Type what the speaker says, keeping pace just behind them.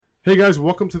Hey guys,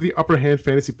 welcome to the Upper Hand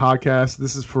Fantasy Podcast.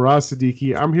 This is Faraz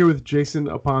Siddiqui. I'm here with Jason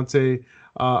Aponte,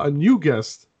 a new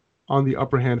guest on the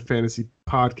Upper Hand Fantasy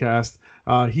Podcast.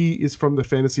 He is from the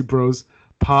Fantasy Bros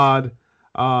Pod.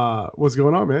 What's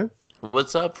going on, man?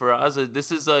 What's up for us?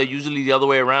 This is usually the other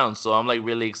way around, so I'm like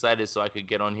really excited so I could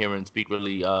get on here and speak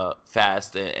really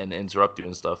fast and interrupt you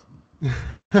and stuff.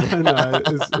 No,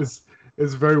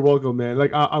 it's very welcome, man.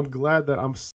 Like I'm glad that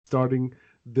I'm starting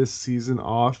this season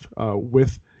off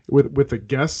with a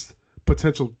guest,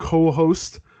 potential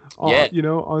co-host. Yeah,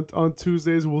 On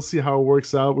Tuesdays, we'll see how it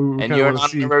works out. We and kind of you're an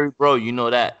want to see. honorary bro, you know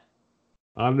that.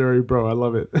 Honorary bro, I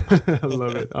love it. I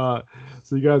love it.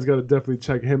 So you guys got to definitely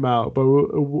check him out. But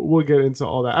we'll get into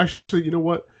all that. Actually, you know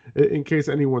what? In case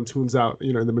anyone tunes out,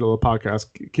 in the middle of the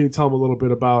podcast, can you tell them a little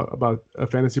bit about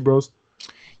Fantasy Bros?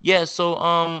 Yeah,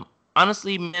 so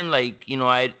honestly, man, like,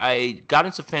 I got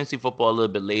into fantasy football a little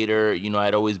bit later.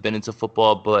 I'd always been into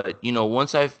football, but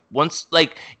once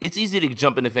like it's easy to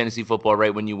jump into fantasy football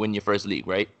right when you win your first league,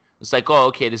 right? It's like, oh,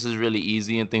 okay, this is really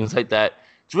easy and things like that.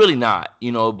 It's really not,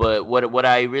 but what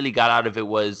I really got out of it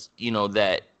was,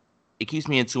 that it keeps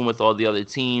me in tune with all the other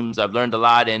teams. I've learned a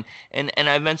lot, and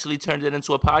I eventually turned it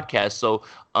into a podcast. So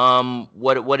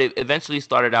what it eventually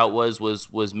started out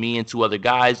was me and two other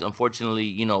guys.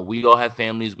 Unfortunately, we all have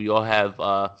families. We all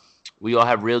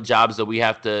have real jobs that we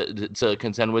have to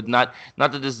contend with. Not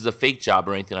that this is a fake job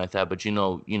or anything like that, but you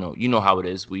know how it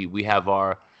is. We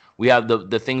have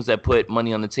the things that put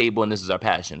money on the table, and this is our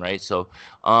passion, right? So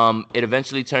it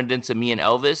eventually turned into me and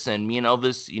Elvis,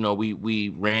 we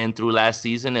ran through last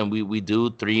season, and we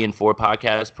do 3 and 4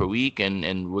 podcasts per week,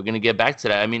 and we're gonna get back to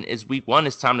that. I mean, it's week 1,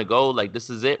 it's time to go. Like, this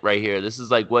is it right here. This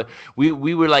is like what we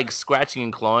were like scratching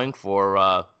and clawing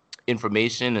for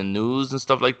information and news and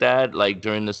stuff like that, like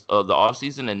during this the off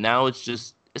season, and now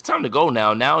it's time to go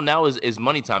now. Now is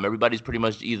money time. Everybody's pretty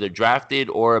much either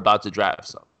drafted or about to draft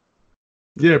some.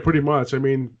 Yeah, pretty much. I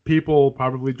mean, people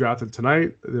probably drafted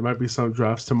tonight. There might be some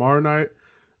drafts tomorrow night,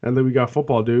 and then we got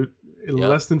football, dude. In Yep.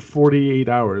 less than 48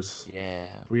 hours,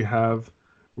 Yeah. we have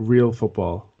real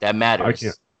football. That I can't.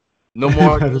 matters. No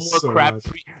more, That no is more so crap.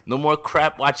 much. No more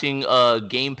crap watching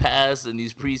Game Pass and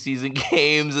these preseason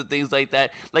games and things like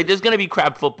that. Like, there's gonna be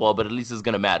crap football, but at least it's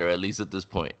gonna matter. At least at this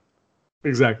point.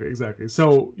 Exactly, exactly.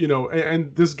 So,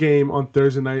 and this game on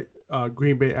Thursday night,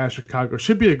 Green Bay at Chicago,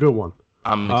 should be a good one.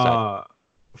 I'm excited. Uh,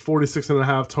 46 and a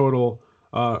half total.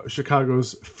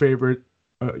 Chicago's favorite,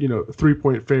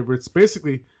 3-point favorites.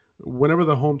 Basically, whenever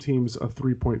the home team's a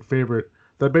 3-point favorite,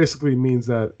 that basically means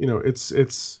that,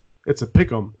 it's a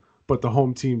pick 'em, but the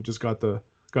home team just got the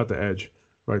edge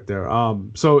right there.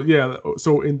 So yeah,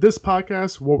 so in this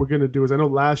podcast, what we're gonna do is, I know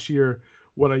last year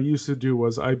what I used to do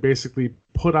was I basically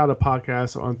put out a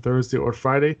podcast on Thursday or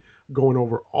Friday going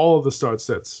over all of the start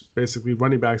sets, basically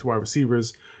running backs, wide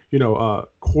receivers,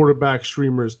 quarterback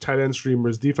streamers, tight end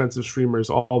streamers, defensive streamers,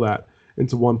 all that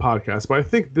into one podcast. But I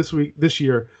think this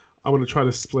year, I'm going to try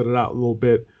to split it out a little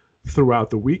bit throughout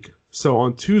the week. So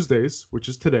on Tuesdays, which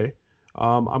is today,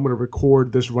 I'm going to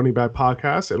record this running back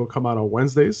podcast. It'll come out on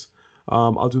Wednesdays.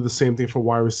 I'll do the same thing for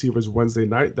wide receivers Wednesday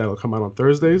night. That'll come out on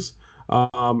Thursdays.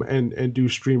 And do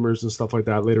streamers and stuff like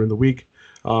that later in the week.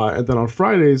 And then on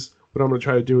Fridays, what I'm going to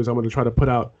try to do is I'm going to try to put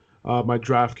out my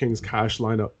DraftKings cash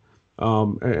lineup.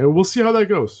 And we'll see how that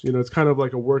goes. It's kind of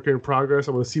like a work in progress.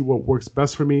 I'm going to see what works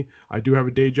best for me. I do have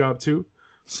a day job too.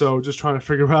 So just trying to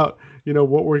figure out,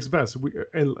 what works best.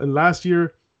 And last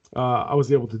year, I was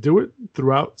able to do it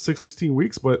throughout 16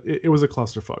 weeks, but it was a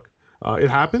clusterfuck. It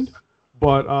happened,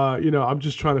 but, I'm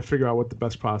just trying to figure out what the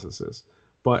best process is.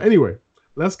 But anyway,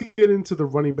 let's get into the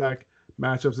running back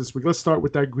matchups this week. Let's start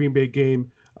with that Green Bay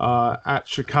game at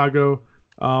Chicago.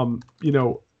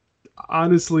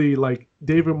 Honestly, like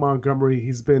David Montgomery,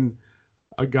 he's been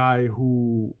a guy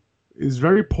who is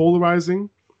very polarizing.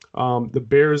 The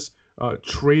Bears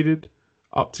traded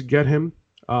up to get him.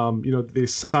 They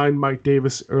signed Mike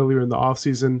Davis earlier in the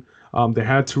offseason. They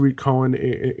had Tariq Cohen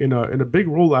in a big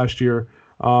role last year,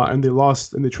 and they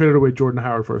lost and they traded away Jordan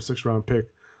Howard for a 6th-round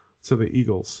pick to the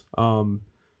Eagles.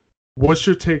 What's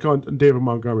your take on David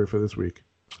Montgomery for this week?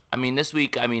 I mean, this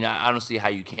week, I don't see how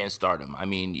you can't start him. I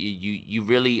mean, you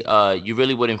really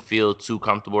wouldn't feel too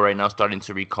comfortable right now starting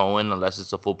Tariq Cohen unless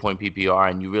it's a full point PPR,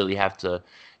 and you really have to,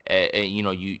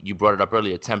 you brought it up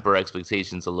earlier, temper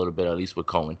expectations a little bit, at least with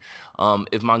Cohen.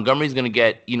 If Montgomery's going to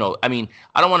get, I mean,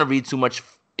 I don't want to read too much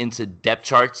into depth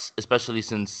charts, especially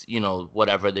since,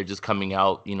 whatever, they're just coming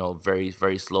out, very,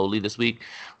 very slowly this week.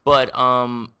 But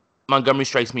Montgomery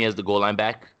strikes me as the goal line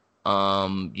back.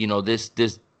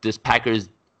 This Packers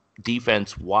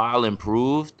defense, while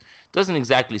improved, doesn't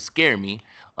exactly scare me.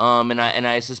 And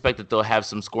I suspect that they'll have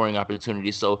some scoring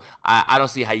opportunities. So I don't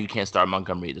see how you can't start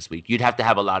Montgomery this week. You'd have to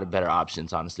have a lot of better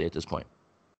options, honestly, at this point.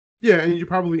 Yeah, and you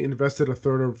probably invested a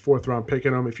third or fourth round pick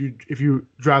in him if you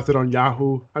drafted on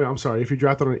Yahoo. I'm sorry, if you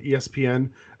drafted on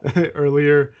ESPN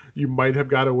earlier, you might have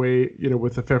got away,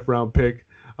 with the fifth round pick,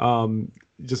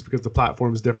 just because the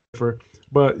platforms differ.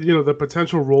 But the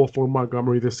potential role for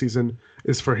Montgomery this season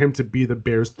is for him to be the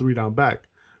Bears' three-down back,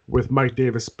 with Mike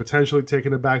Davis potentially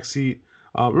taking a back seat.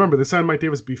 Remember, they signed Mike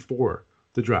Davis before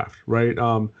the draft, right?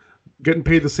 Getting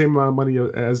paid the same amount of money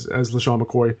as LaShawn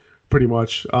McCoy, pretty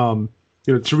much.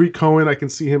 Tariq Cohen, I can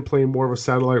see him playing more of a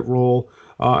satellite role,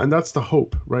 and that's the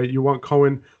hope, right? You want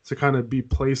Cohen to kind of be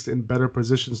placed in better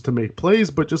positions to make plays,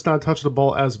 but just not touch the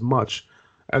ball as much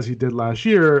as he did last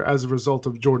year as a result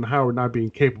of Jordan Howard not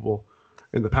being capable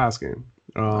in the pass game.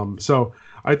 So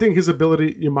I think his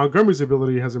ability, Montgomery's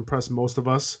ability, has impressed most of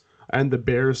us and the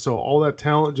Bears. So all that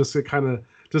talent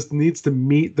just needs to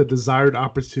meet the desired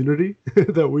opportunity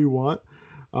that we want,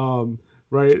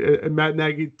 right? And Matt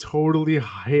Nagy totally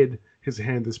hid his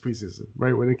hand this preseason,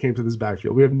 right? When it came to this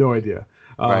backfield, we have no idea.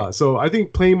 Right. So I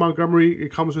think playing Montgomery,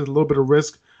 it comes with a little bit of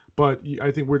risk, but I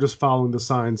think we're just following the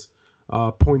signs,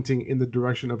 pointing in the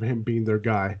direction of him being their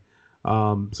guy.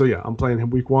 So yeah, I'm playing him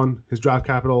week 1. His draft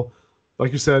capital,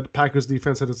 like you said, Packers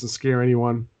defense that doesn't scare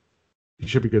anyone. He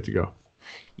should be good to go.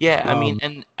 Yeah, I mean,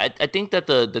 and I think that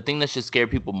the thing that should scare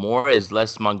people more is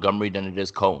less Montgomery than it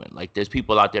is Cohen. Like, there's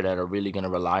people out there that are really going to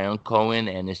rely on Cohen,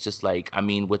 and it's just like, I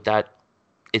mean, with that,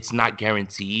 it's not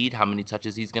guaranteed how many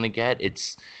touches he's going to get.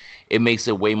 It makes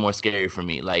it way more scary for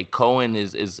me. Like, Cohen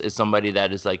is somebody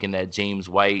that is like in that James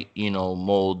White,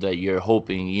 mold that you're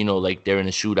hoping, like they're in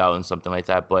a shootout and something like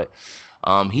that. But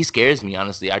he scares me,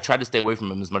 honestly. I tried to stay away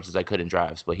from him as much as I could in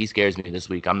drafts, but he scares me this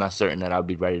week. I'm not certain that I'll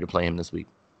be ready to play him this week.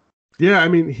 Yeah, I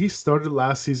mean, he started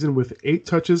last season with 8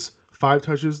 touches, 5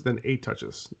 touches, then 8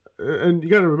 touches. And you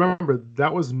got to remember,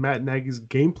 that was Matt Nagy's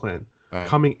game plan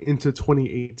coming into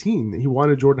 2018. He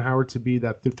wanted Jordan Howard to be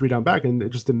that three-down back, and it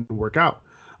just didn't work out.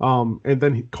 And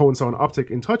then Cohen saw an uptick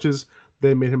in touches.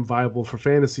 They made him viable for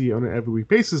fantasy on an every-week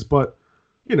basis. But,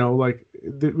 we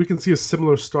can see a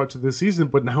similar start to this season,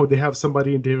 but now they have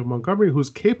somebody in David Montgomery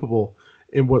who's capable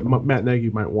in what Matt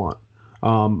Nagy might want.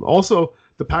 Also,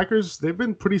 the Packers, they've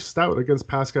been pretty stout against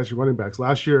pass-catching running backs.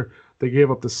 Last year, they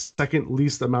gave up the second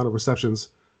least amount of receptions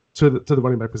to the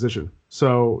running back position.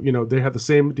 So, they have the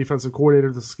same defensive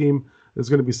coordinator. The scheme is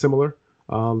going to be similar.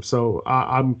 So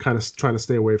I'm kind of trying to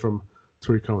stay away from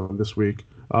Tariq Cohen this week.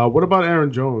 What about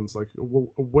Aaron Jones? Like,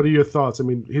 what are your thoughts? I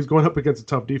mean, he's going up against a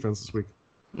tough defense this week.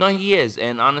 No, he is,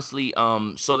 and honestly,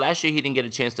 so last year he didn't get a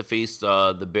chance to face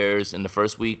the Bears in the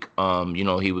first week.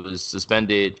 He was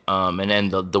suspended, and then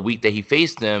the week that he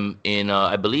faced them in,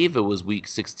 I believe it was week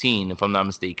 16, if I'm not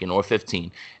mistaken, or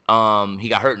 15, he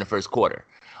got hurt in the first quarter.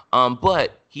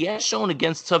 But he has shown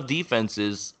against tough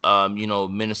defenses,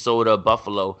 Minnesota,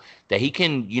 Buffalo, that he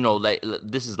can, like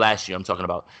this is last year I'm talking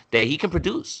about, that he can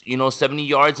produce, 70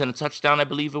 yards and a touchdown, I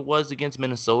believe it was against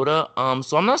Minnesota.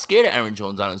 So I'm not scared of Aaron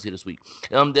Jones, honestly, this week.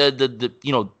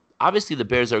 Obviously the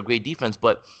Bears are a great defense,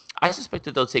 but I suspect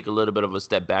that they'll take a little bit of a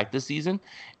step back this season.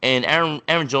 And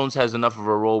Aaron Jones has enough of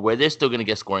a role where they're still going to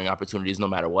get scoring opportunities no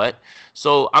matter what.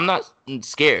 So I'm not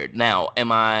scared. Now,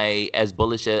 am I as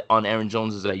bullish on Aaron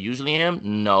Jones as I usually am?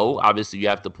 No. Obviously, you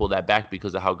have to pull that back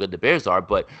because of how good the Bears are.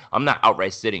 But I'm not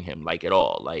outright sitting him at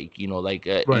all.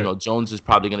 Jones is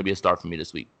probably going to be a start for me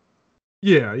this week.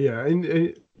 Yeah,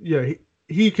 and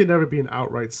he can never be an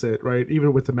outright sit, right?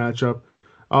 Even with the matchup.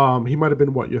 He might have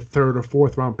been your third or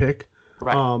fourth round pick.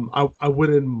 Right. I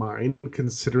wouldn't mind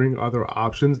considering other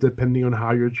options depending on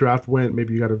how your draft went.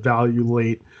 Maybe you got a value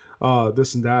late,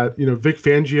 this and that. Vic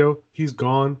Fangio, he's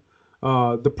gone.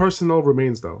 The personnel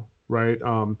remains though, right?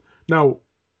 Now,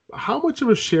 how much of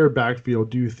a shared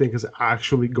backfield do you think is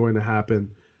actually going to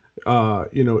happen?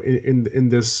 In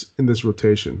this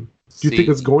rotation, do you think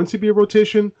it's going to be a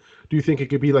rotation? Do you think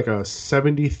it could be like a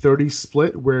 70-30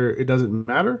 split where it doesn't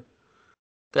matter?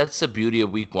 That's the beauty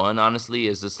of week 1, honestly,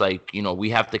 is just we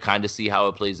have to kind of see how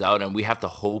it plays out, and we have to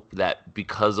hope that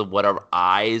because of what our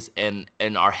eyes and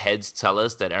our heads tell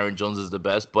us that Aaron Jones is the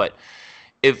best. But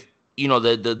if,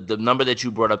 the number that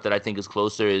you brought up that I think is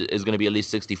closer is going to be at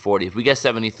least 60-40. If we get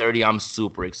 70-30, I'm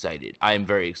super excited. I am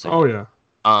very excited. Oh, yeah.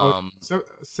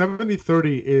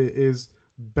 70-30 is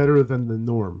better than the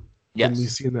norm than we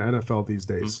see in the NFL these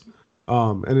days.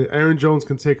 Mm-hmm. And Aaron Jones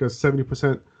can take a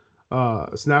 70%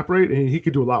 snap rate, and he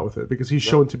could do a lot with it because he's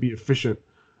shown to be efficient,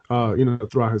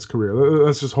 throughout his career.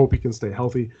 Let's just hope he can stay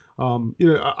healthy.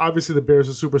 Obviously the Bears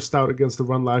are super stout against the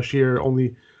run last year.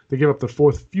 They give up the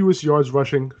fourth fewest yards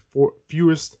rushing,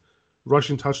 fewest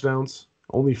rushing touchdowns,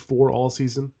 only 4 all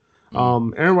season.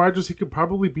 Aaron Rodgers, he could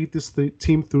probably beat this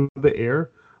team through the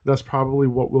air. That's probably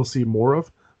what we'll see more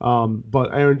of.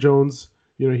 But Aaron Jones,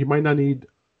 he might not need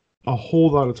a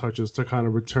whole lot of touches to kind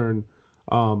of return,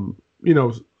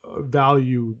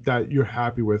 value that you're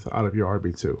happy with out of your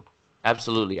RB2.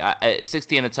 Absolutely.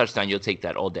 60 and a touchdown, you'll take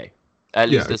that all day. At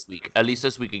least this week. At least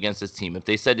this week against this team. If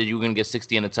they said that you were going to get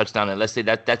 60 and a touchdown, and let's say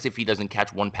that's if he doesn't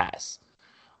catch one pass.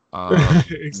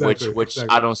 Exactly, which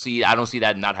exactly. I don't see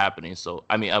that not happening. So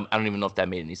I mean, I don't even know if that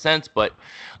made any sense. But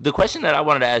the question that I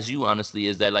wanted to ask you honestly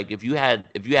is that, like, if you had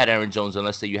Aaron Jones, and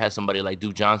let's say you had somebody like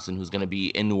Duke Johnson who's going to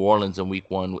be in New Orleans in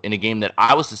Week 1 in a game that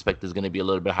I would suspect is going to be a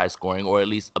little bit high scoring or at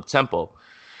least up tempo,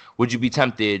 would you be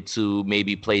tempted to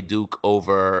maybe play Duke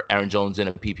over Aaron Jones in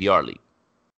a PPR league?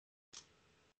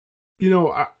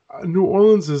 New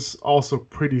Orleans is also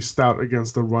pretty stout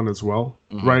against the run as well,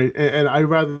 right? And I'd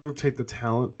rather take the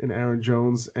talent in Aaron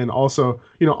Jones, and also,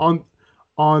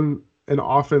 on an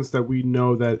offense that we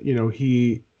know that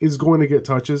he is going to get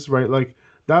touches, right? Like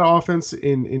that offense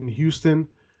in Houston,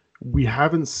 we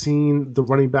haven't seen the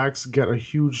running backs get a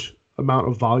huge amount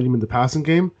of volume in the passing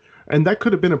game, and that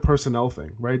could have been a personnel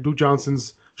thing, right? Duke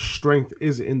Johnson's strength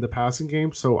is in the passing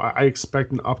game, so I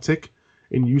expect an uptick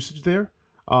in usage there.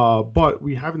 But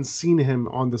we haven't seen him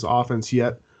on this offense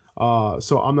yet,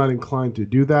 so I'm not inclined to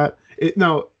do that.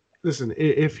 Now, listen,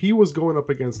 if he was going up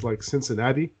against like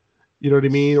Cincinnati, you know what I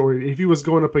mean, or if he was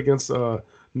going up against a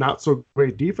not so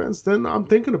great defense, then I'm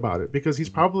thinking about it because he's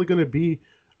probably going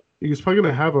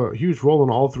to have a huge role on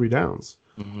all 3 downs.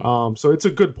 So it's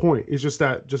a good point. It's just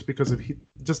that because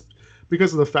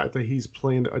of the fact that he's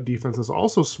playing a defense that's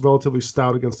also relatively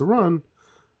stout against the run,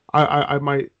 I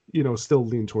might still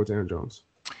lean towards Aaron Jones.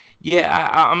 Yeah,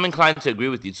 I'm inclined to agree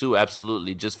with you too.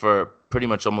 Absolutely, just for pretty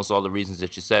much almost all the reasons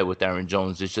that you said with Aaron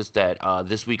Jones. It's just that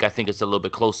this week I think it's a little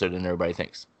bit closer than everybody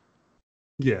thinks.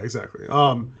 Yeah, exactly.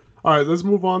 All right, let's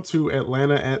move on to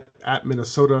Atlanta at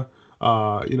Minnesota.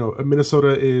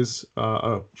 Minnesota is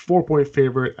a 4-point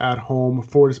favorite at home,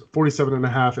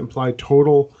 47.5 implied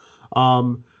total.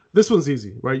 This one's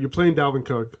easy, right? You're playing Dalvin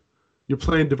Cook. You're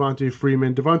playing Devontae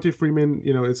Freeman. Devontae Freeman,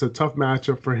 it's a tough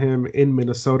matchup for him in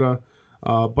Minnesota,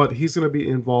 but he's going to be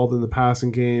involved in the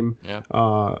passing game. Yeah.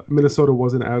 Minnesota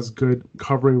wasn't as good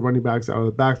covering running backs out of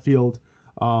the backfield,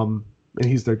 and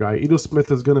he's their guy. Edo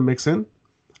Smith is going to mix in,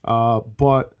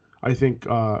 but I think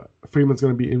Freeman's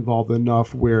going to be involved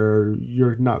enough where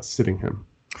you're not sitting him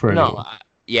for anyone.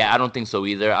 Yeah, I don't think so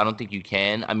either. I don't think you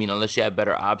can. I mean, unless you have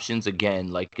better options.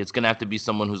 Again, like it's gonna have to be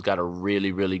someone who's got a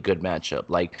really, really good matchup.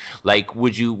 Like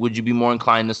would you be more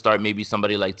inclined to start maybe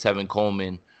somebody like Tevin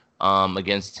Coleman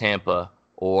against Tampa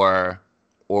or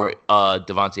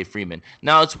Devontae Freeman?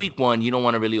 Now it's week 1. You don't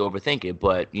want to really overthink it,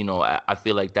 but I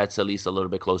feel like that's at least a little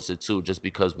bit closer too, just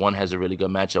because one has a really good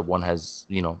matchup, one has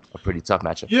a pretty tough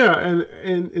matchup. Yeah, and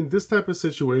in this type of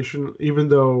situation, even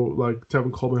though like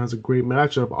Tevin Coleman has a great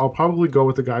matchup, I'll probably go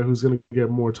with the guy who's going to get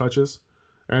more touches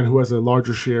and who has a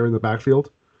larger share in the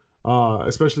backfield,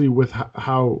 especially with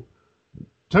how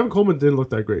Tevin Coleman didn't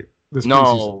look that great this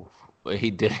preseason.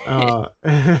 He did.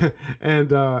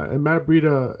 And Matt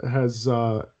Breida has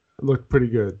looked pretty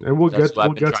good, and we'll get to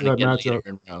that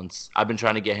matchup. I've been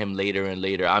trying to get him later and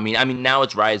later. I mean now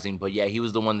it's rising, but yeah, he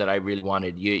was the one that I really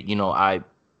wanted.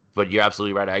 But you're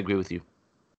absolutely right. I agree with you.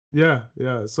 Yeah.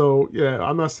 So yeah,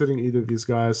 I'm not sitting either of these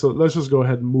guys. So let's just go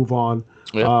ahead and move on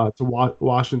to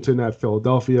Washington at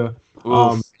Philadelphia.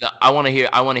 I want to hear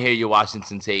your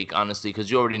Washington take, honestly,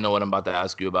 because you already know what I'm about to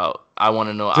ask you about. I want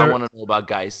to know about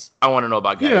Geis.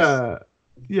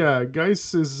 Yeah,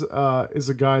 Geis is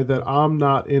a guy that I'm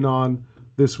not in on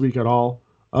this week at all.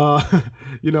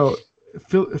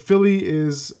 Philly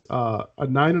is a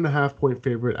 9.5-point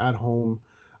favorite at home.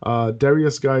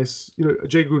 Derrius Guice,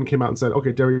 Jay Gruden came out and said,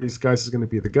 okay, Derrius Guice is going to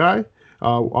be the guy.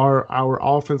 Our rush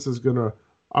offense is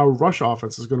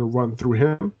going to run through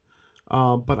him.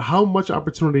 But how much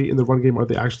opportunity in the run game are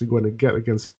they actually going to get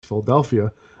against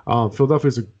Philadelphia? Philadelphia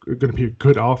is going to be a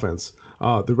good offense.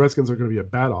 The Redskins are going to be a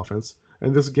bad offense.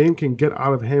 And this game can get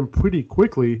out of hand pretty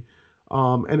quickly.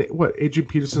 Adrian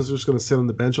Peterson's just going to sit on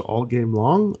the bench all game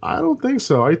long? I don't think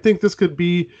so. I think this could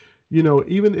be,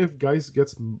 even if Geis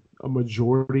gets a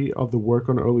majority of the work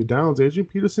on early downs, Adrian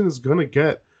Peterson is going to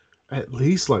get at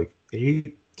least like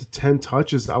 8 to 10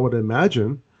 touches, I would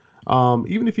imagine.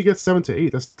 Even if he gets 7 to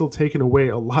 8, that's still taking away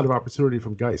a lot of opportunity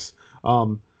from Geis.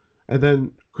 And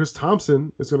then Chris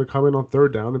Thompson is going to come in on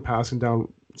third down and passing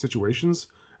down situations,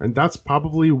 and that's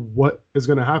probably what is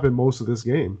going to happen most of this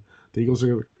game. The Eagles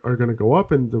are going to go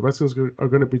up, and the Redskins are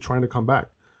going to be trying to come back.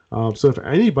 So if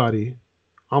anybody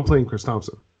I'm playing Chris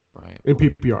Thompson Right. in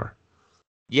PPR.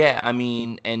 Yeah, I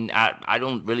mean, and I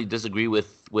don't really disagree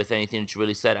with anything that you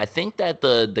really said. I think that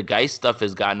the Geist stuff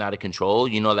has gotten out of control.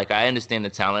 You know, like I understand the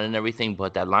talent and everything,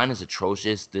 but that line is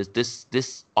atrocious.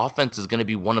 This offense is going to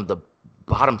be one of the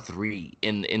bottom three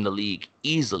in the league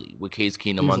easily with Case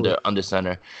Keenum Easily. under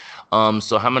center.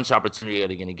 So how much opportunity are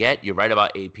they going to get? You're right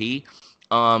about AP.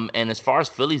 And as far as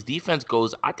Philly's defense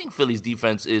goes, I think Philly's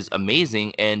defense is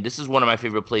amazing, and this is one of my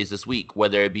favorite plays this week,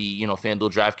 whether it be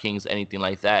FanDuel, DraftKings, anything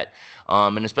like that.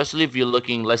 And especially if you're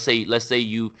looking, let's say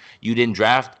you didn't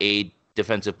draft a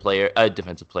defensive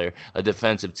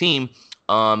team,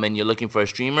 and you're looking for a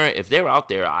streamer. If they're out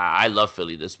there, I love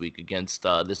Philly this week against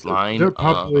this line. They're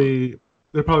probably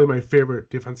my favorite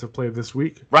defensive play this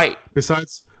week. Right.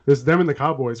 Besides, there's them and the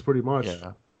Cowboys, pretty much.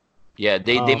 Yeah. Yeah,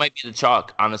 they might be the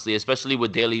chalk, honestly, especially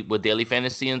with daily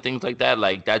fantasy and things like that.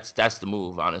 Like that's the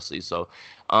move, honestly. So,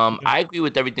 I agree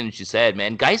with everything that you said,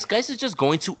 man. Guys is just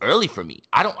going too early for me.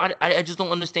 I just don't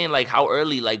understand like how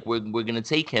early like we're gonna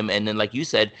take him, and then like you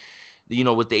said,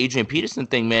 with the Adrian Peterson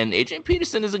thing, man, Adrian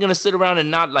Peterson isn't going to sit around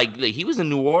and not like he was in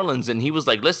New Orleans and he was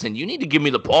like, listen, you need to give me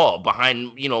the ball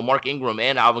behind, Mark Ingram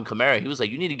and Alvin Kamara. He was like,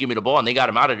 you need to give me the ball, and they got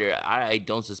him out of there. I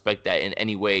don't suspect that in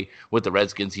any way with the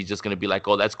Redskins. He's just going to be like,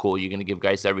 oh, that's cool. You're going to give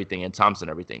Geis everything and Thompson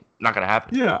everything. Not going to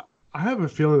happen. Yeah. I have a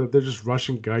feeling that they're just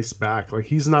rushing Geis back. Like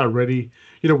he's not ready.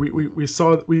 We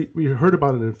heard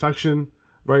about an infection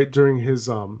right during his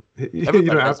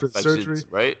after surgery,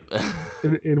 right?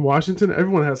 in Washington,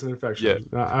 everyone has an infection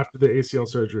after the ACL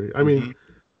surgery. I mean,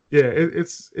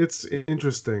 it's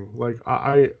interesting. Like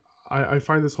I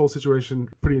find this whole situation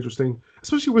pretty interesting,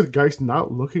 especially with Geis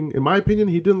not looking. In my opinion,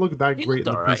 he didn't look that great in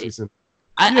the preseason.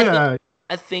 I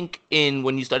think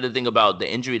when you start to think about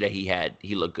the injury that he had,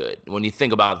 he looked good. When you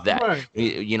think about that, right.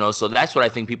 So that's what I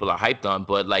think people are hyped on.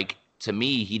 But like to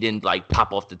me, he didn't like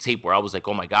pop off the tape where I was like,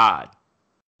 oh my God.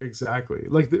 Exactly.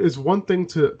 Like it's one thing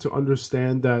to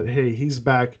understand that, hey, he's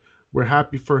back. We're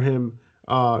happy for him.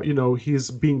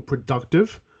 He's being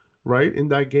productive, right, in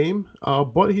that game.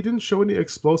 But he didn't show any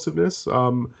explosiveness.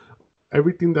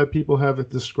 Everything that people have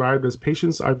described as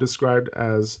patience, I've described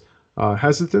as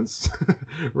hesitance,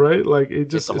 right? Like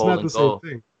it's not the same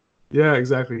thing. Yeah,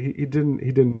 exactly. He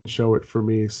didn't show it for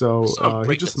me. So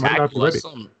he just might not be ready.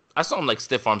 I saw him like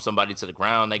stiff arm somebody to the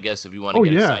ground, I guess, if you want to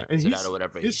get excited to that or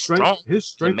whatever. His strength,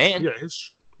 man. Yeah,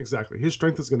 exactly. His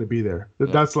strength is going to be there.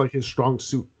 That's like his strong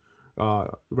suit,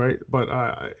 right? But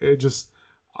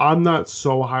I'm not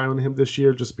so high on him this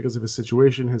year just because of his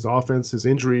situation, his offense, his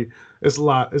injury. It's a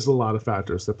lot of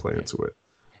factors that play into it.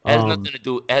 It has nothing to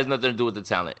do with the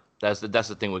talent. That's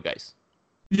the thing with guys.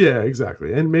 Yeah,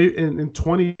 exactly. And maybe in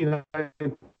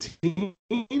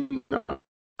 2019.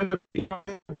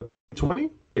 20?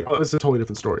 Oh, it's a totally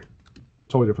different story.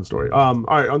 All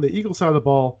right, on the Eagles side of the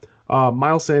ball,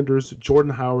 Miles Sanders,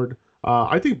 Jordan Howard.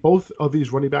 I think both of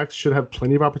these running backs should have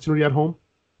plenty of opportunity at home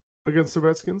against the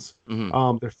Redskins.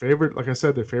 Mm-hmm. They're favored, like I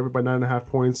said, they're favored by 9.5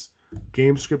 points.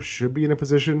 Game script should be in a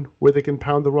position where they can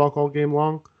pound the rock all game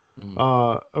long.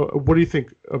 Mm-hmm. What do you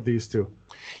think of these two?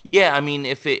 Yeah, I mean,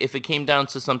 if it came down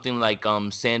to something like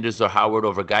Sanders or Howard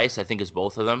over Geis, I think it's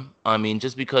both of them. I mean,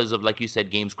 just because of, like you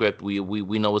said, game script, we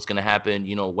know what's going to happen.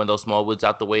 Wendell Smallwood's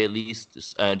out the way at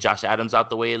least, Josh Adams out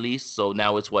the way at least. So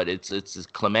now it's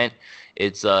Clement,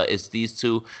 it's these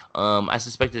two. I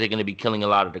suspect that they're going to be killing a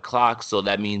lot of the clock. So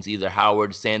that means either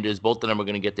Howard, Sanders, both of them are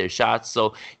going to get their shots.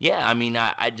 So yeah, I mean,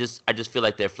 I just feel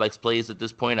like they're flex plays at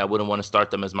this point. I wouldn't want to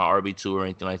start them as my RB2 or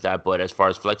anything like that. But as far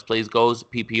as flex plays goes,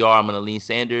 PPR, I'm going to lean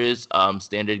Sanders.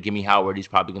 Standard, give me Howard. He's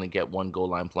probably going to get one goal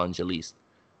line plunge at least.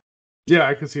 Yeah,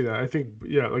 I can see that. I think,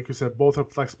 like you said, both are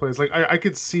flex plays. Like I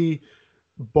could see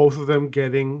both of them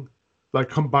getting, like,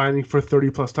 combining for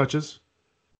 30 plus touches,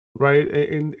 right?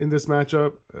 In this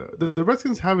matchup, the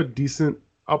Redskins have a decent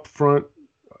up front,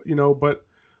 but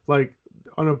like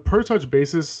on a per touch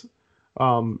basis,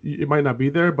 it might not be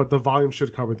there, but the volume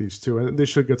should cover these two, and they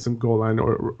should get some goal line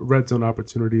or red zone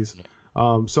opportunities.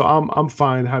 Yeah. So I'm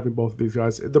fine having both of these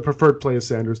guys. The preferred play is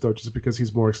Sanders, though, just because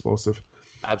he's more explosive.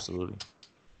 Absolutely.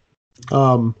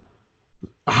 How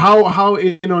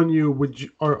in on you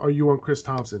are you on Chris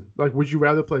Thompson? Like, would you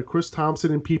rather play Chris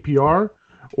Thompson in PPR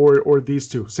or these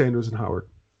two, Sanders and Howard?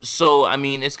 So, I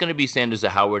mean, it's going to be Sanders or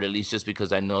Howard, at least just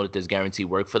because I know that there's guaranteed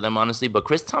work for them, honestly. But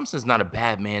Chris Thompson's not a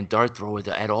bad dart thrower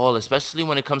at all, especially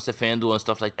when it comes to FanDuel and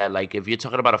stuff like that. Like, if you're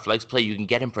talking about a flex play, you can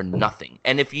get him for nothing.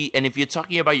 And if you're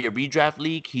talking about your redraft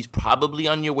league, he's probably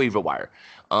on your waiver wire.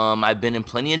 I've been in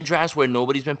plenty of drafts where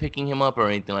nobody's been picking him up or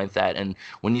anything like that. And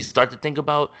when you start to think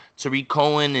about Tariq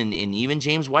Cohen and even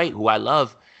James White, who I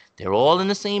love, They're all in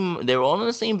the same. They're all in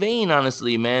the same vein,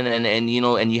 honestly, man. And and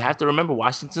you have to remember,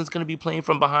 Washington's going to be playing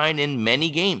from behind in many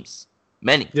games,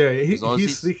 many. Yeah, As long as he's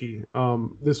he's sneaky.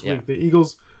 This yeah, week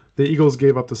the Eagles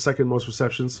gave up the second most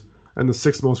receptions and the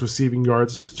sixth most receiving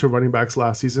yards to running backs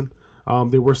last season.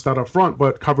 They were stout up front,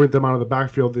 but covering them out of the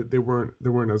backfield, they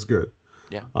weren't as good.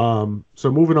 yeah,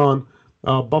 So moving on,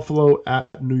 Buffalo at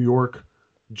New York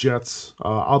Jets.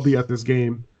 I'll be at this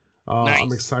game. I'm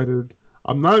nice. excited.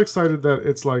 I'm not excited that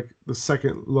it's like the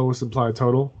second lowest implied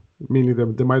total, meaning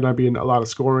that there might not be a lot of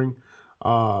scoring.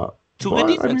 Two good But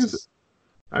defenses.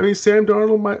 I mean, Sam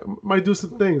Darnold might do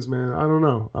some things, man. I don't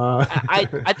know.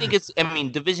 I think it's. I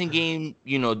mean, division game.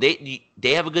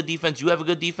 They have a good defense. You have a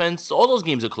good defense. All those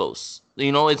games are close.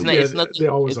 It's not. Yeah, It's nothing. they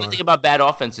always It's nothing are. about bad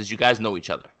offenses. You guys know each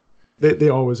other. They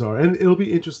always are, and it'll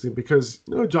be interesting because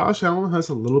Josh Allen has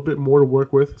a little bit more to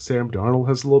work with. Sam Darnold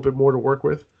has a little bit more to work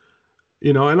with.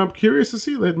 And I'm curious to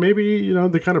see that maybe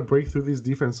they kind of break through these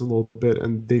defenses a little bit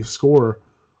and they score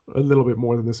a little bit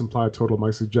more than this implied total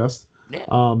might suggest.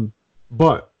 Yeah.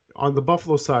 But on the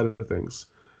Buffalo side of things,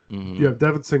 you have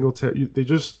Devin Singletary. They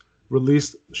just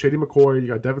released Shady McCoy. You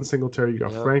got Devin Singletary. You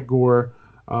got Yep. Frank Gore.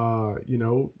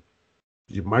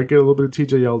 You might get a little bit of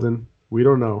T.J. Yeldon. We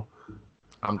don't know.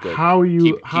 I'm good. How are you?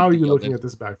 Keep How are the you looking Yeldon. at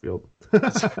this backfield?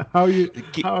 how are you?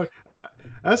 Keep, How?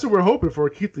 That's what we're hoping for.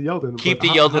 Keep the Yeldon. keep But the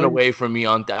how Yeldon you? away from me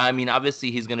on. I mean, obviously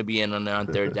he's gonna be in on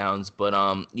third downs, but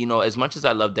as much as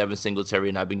I love Devin Singletary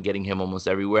and I've been getting him almost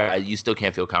everywhere, you still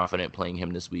can't feel confident playing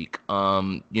him this week.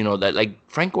 That like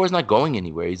Frank Gore's not going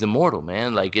anywhere. He's immortal,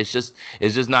 man. Like it's just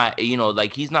not.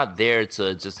 Like he's not there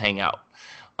to just hang out.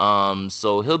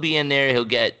 So he'll be in there. He'll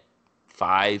get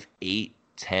 5, 8,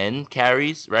 10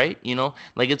 carries, right?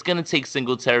 Like it's gonna take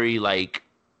Singletary like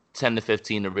 10 to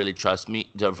 15 to really trust me,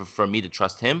 for me to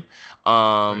trust him.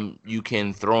 You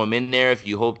can throw him in there if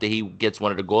you hope that he gets one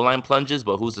of the goal line plunges,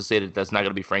 but who's to say that that's not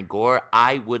going to be Frank Gore?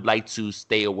 I would like to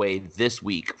stay away this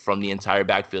week from the entire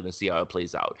backfield and see how it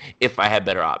plays out if I had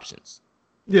better options.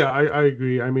 Yeah, I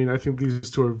agree. I mean, I think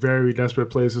these two are very desperate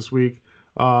plays this week.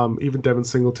 Even Devin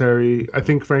Singletary. I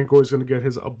think Frank Gore is going to get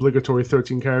his obligatory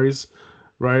 13 carries,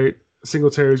 right?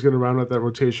 Singletary is going to round out that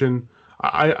rotation.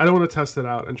 I don't want to test it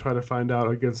out and try to find out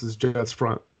against this Jets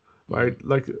front, right?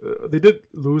 Like they did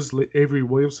lose Avery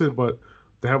Williamson, but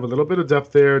they have a little bit of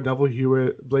depth there. Neville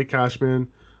Hewitt, Blake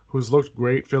Cashman, who's looked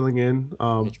great filling in. Mitch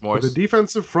But the Morse,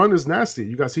 defensive front is nasty.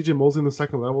 You got C.J. Mosley in the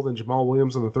second level, then Jamal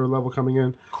Williams on the third level coming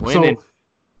in. Quinn, So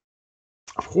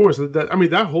of course,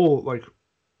 that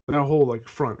whole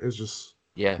front is just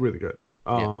yeah, really good.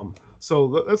 yeah, So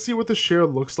let's see what the share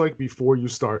looks like before you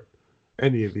start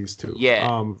any of these two.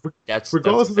 yeah. That's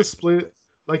Regardless of the exactly what it split, is.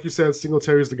 like you said,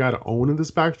 Singletary is the guy to own in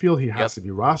this backfield. He has Yep, to be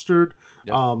rostered.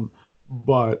 yep.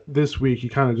 But this week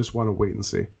you kind of just want to wait and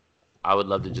see. I would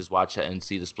love to just watch it and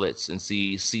see the splits and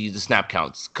see the snap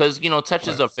counts because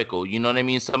touches Right. are fickle. You know what I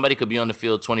mean? Somebody could be on the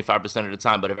field 25% of the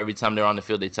time, but if every time they're on the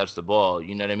field they touch the ball,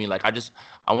 you know what I mean? Like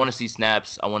I want to see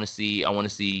snaps. I want to see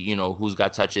who's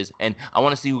got touches, and I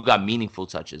want to see who got meaningful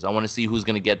touches. I want to see who's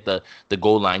gonna get the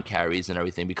goal line carries and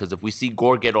everything because if we see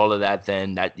Gore get all of that,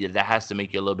 then that has to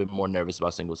make you a little bit more nervous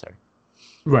about Singletary.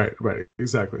 Right,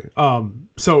 exactly.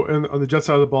 So on the Jets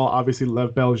side of the ball, obviously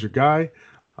Lev Bell is your guy.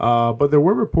 But there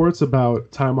were reports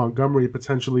about Ty Montgomery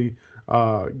potentially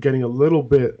getting a little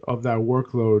bit of that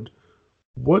workload.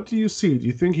 What do you see? Do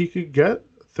you think he could get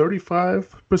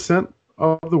 35%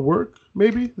 of the work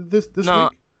maybe this No,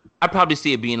 week? I probably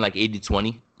see it being like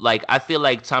 80-20. Like, I feel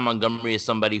like Ty Montgomery is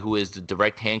somebody who is the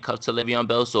direct handcuff to Le'Veon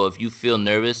Bell. So if you feel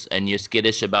nervous and you're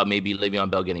skittish about maybe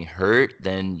Le'Veon Bell getting hurt,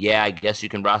 then yeah, I guess you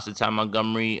can roster Ty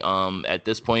Montgomery. At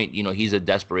this point, he's a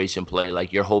desperation play.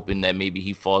 Like, you're hoping that maybe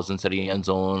he falls into the end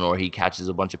zone or he catches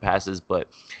a bunch of passes. But,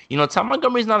 Ty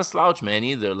Montgomery's not a slouch, man,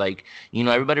 either. Like,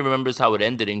 everybody remembers how it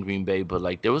ended in Green Bay. But,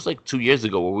 like, there was like 2 years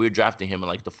ago where we were drafting him in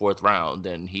like the fourth round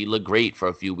and he looked great for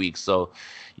a few weeks. So,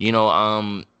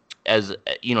 as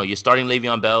you're starting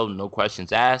Le'Veon Bell, no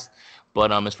questions asked.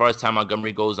 But as far as Ty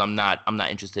Montgomery goes, I'm not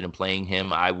interested in playing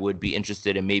him. I would be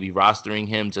interested in maybe rostering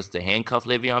him just to handcuff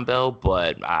Le'Veon Bell,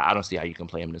 but I don't see how you can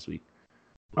play him this week.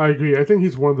 I agree. I think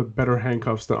he's one of the better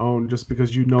handcuffs to own just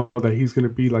because you know that he's going to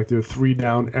be like their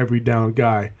 3-down, every down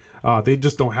guy. They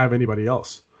just don't have anybody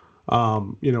else.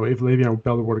 If Le'Veon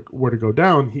Bell were to go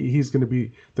down, he's going to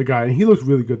be the guy. And he looked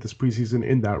really good this preseason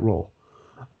in that role.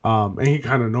 And he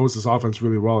kind of knows this offense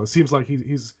really well. It seems like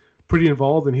he's pretty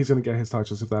involved, and he's going to get his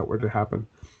touches if that were to happen.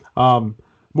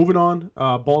 Moving on,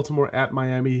 Baltimore at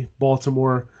Miami.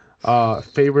 Baltimore,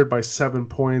 favored by 7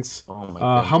 points. Oh my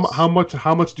goodness.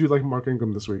 How much do you like Mark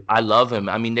Ingram this week? I love him.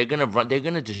 I mean, they're gonna run. They're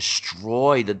gonna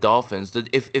destroy the Dolphins.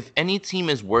 If any team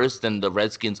is worse than the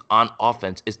Redskins on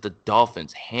offense, it's the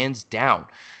Dolphins, hands down.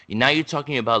 Now you're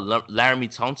talking about Laramie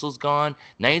Tunsil's gone.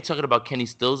 Now you're talking about Kenny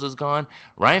Stills is gone.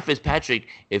 Ryan Fitzpatrick,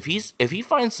 if he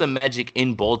finds some magic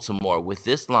in Baltimore with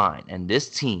this line and this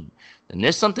team, then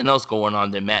there's something else going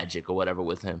on than magic or whatever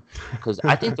with him. Because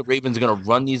I think the Ravens are gonna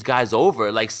run these guys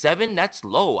over. Like 7, that's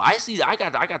low. I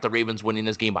got the Ravens winning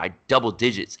this game by double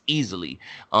digits easily.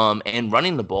 And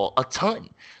running the ball a ton.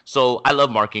 So I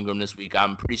love Mark Ingram this week.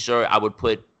 I'm pretty sure I would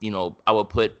put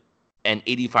an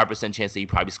 85% chance that he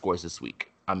probably scores this week.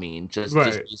 I mean, just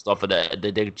based off of that,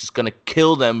 they're just gonna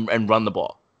kill them and run the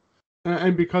ball.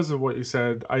 And because of what you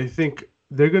said, I think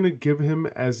they're going to give him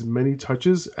as many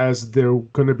touches as they're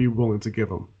going to be willing to give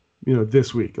him,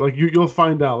 this week. Like you'll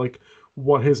find out like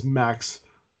what his max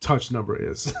touch number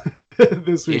is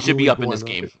this week. He should be up in this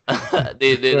game.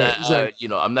 Exactly.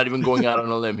 I'm not even going out on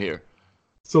a limb here.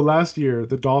 So last year,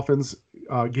 the Dolphins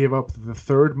gave up the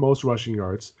 3rd most rushing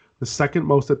yards, the 2nd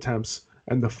most attempts,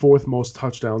 and the 4th most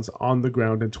touchdowns on the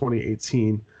ground in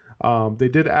 2018. They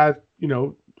did add,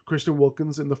 Christian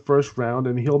Wilkins in the 1st round,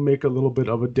 and he'll make a little bit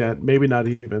of a dent, maybe not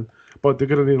even, but they're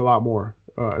going to need a lot more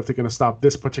if they're going to stop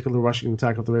this particular rushing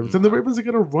attack of the Ravens. And the Ravens are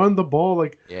going to run the ball,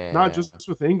 not just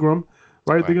with Ingram,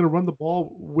 right? They're going to run the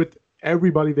ball with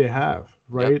everybody they have,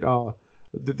 right? Yep.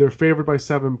 They're favored by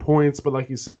 7 points, but like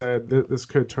you said, this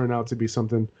could turn out to be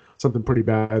something pretty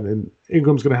bad, and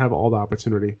Ingram's going to have all the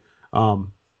opportunity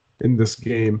in this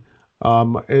game.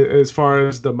 As far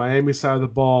as the Miami side of the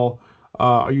ball,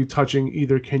 are you touching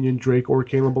either Kenyon Drake or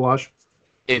Kalen Ballage?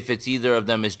 If it's either of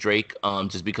them, is Drake,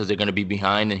 just because they're going to be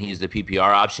behind and he's the PPR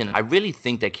option. I really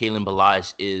think that Kalen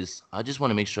Ballage is, I just want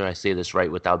to make sure I say this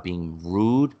right without being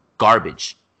rude,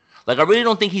 garbage. Like, I really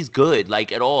don't think he's good,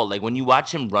 like, at all. Like, when you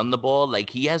watch him run the ball,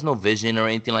 like, he has no vision or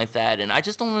anything like that. And I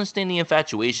just don't understand the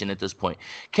infatuation at this point.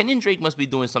 Kenyon Drake must be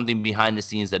doing something behind the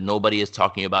scenes that nobody is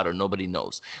talking about or nobody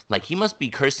knows. Like, he must be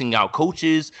cursing out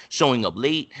coaches, showing up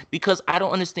late, because I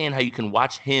don't understand how you can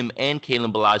watch him and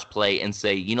Kalen Ballage play and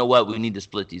say, you know what, we need to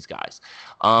split these guys.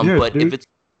 But dude,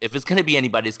 if it's going to be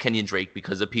anybody, it's Kenyon Drake,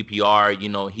 because of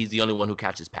PPR, he's the only one who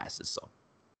catches passes, so.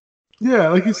 Yeah,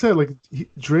 like you said,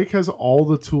 Drake has all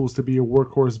the tools to be a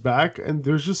workhorse back, and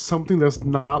there's just something that's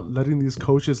not letting these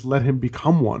coaches let him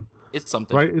become one. It's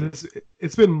something, right?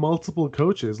 It's been multiple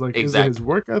coaches. Like, exactly. Is it his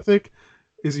work ethic?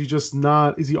 Is he just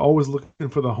not? Is he always looking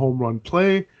for the home run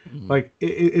play? Mm-hmm. Like,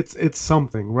 it's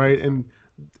something, right? And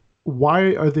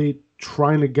why are they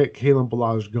trying to get Kalen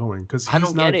Ballage going? Because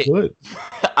he's not good.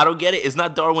 I don't get it. It's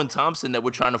not Darwin Thompson that we're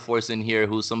trying to force in here,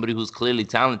 who's somebody who's clearly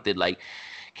talented. Like,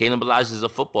 Kalen Ballage is a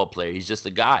football player. He's just a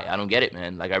guy. I don't get it,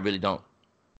 man. Like, I really don't.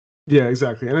 Yeah,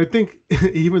 exactly. And I think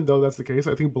even though that's the case,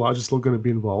 I think Ballage is still going to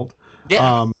be involved.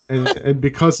 Yeah. And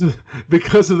because of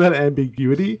that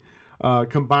ambiguity,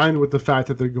 combined with the fact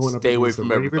that they're going up against the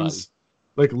Ravens,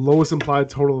 like lowest implied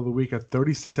total of the week at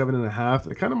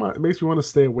 37.5, it kind of makes me want to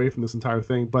stay away from this entire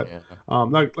thing. But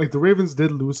like the Ravens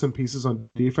did lose some pieces on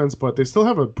defense, but they still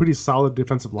have a pretty solid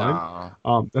defensive line.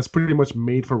 That's pretty much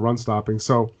made for run stopping.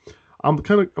 So I'm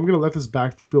gonna let this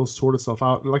backfield sort itself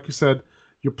out. And like you said,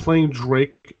 you're playing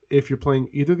Drake if you're playing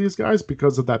either of these guys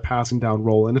because of that passing down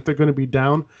role. And if they're going to be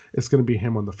down, it's going to be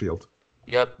him on the field.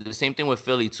 Yep, the same thing with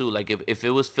Philly too. Like if it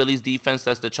was Philly's defense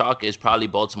that's the chalk, it's probably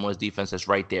Baltimore's defense that's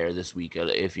right there this week.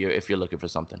 If you're looking for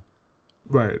something.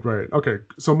 Right. Okay.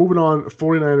 So moving on,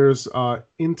 49ers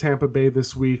in Tampa Bay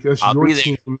this week. That's I'll your be there.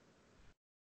 team.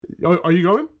 Are you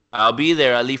going? I'll be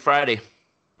there. I leave Friday.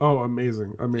 Oh,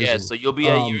 amazing. Yeah, so you'll be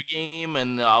at your game,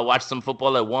 and I'll watch some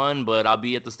football at 1, but I'll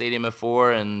be at the stadium at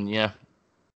 4, and yeah.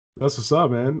 That's what's up,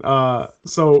 man.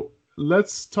 So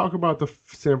let's talk about the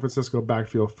San Francisco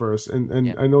backfield first, and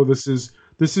yeah. I know this is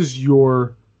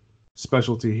your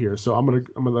specialty here, so I'm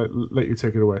gonna let you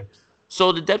take it away.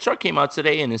 So the depth chart came out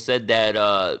today, and it said that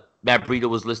Matt Breida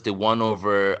was listed 1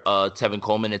 over Tevin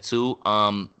Coleman at 2.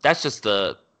 That's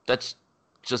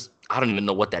just I don't even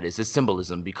know what that is. It's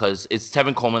symbolism because it's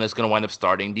Tevin Coleman that's going to wind up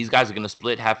starting. These guys are going to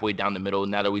split halfway down the middle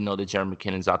now that we know that Jerick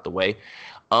McKinnon's out the way.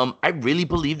 I really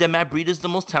believe that Matt Breida is the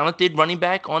most talented running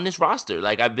back on this roster.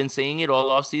 Like, I've been saying it all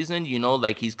offseason.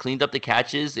 Like, he's cleaned up the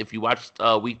catches. If you watched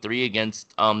week 3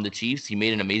 against the Chiefs, he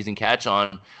made an amazing catch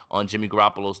on Jimmy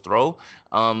Garoppolo's throw.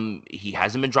 He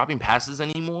hasn't been dropping passes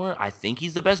anymore. I think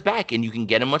he's the best back, and you can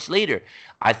get him much later.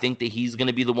 I think that he's going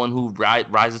to be the one who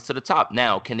rises to the top.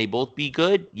 Now, can they both be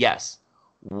good? Yes.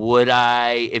 Would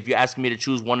I, if you're asking me to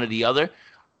choose one or the other,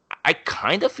 I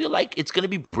kind of feel like it's gonna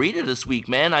be Breida this week,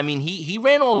 man. I mean, he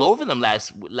ran all over them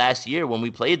last year when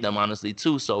we played them, honestly,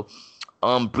 too. So,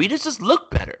 Breida just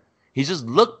looked better. He just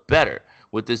looked better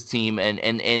with this team, and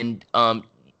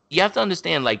you have to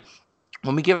understand, like,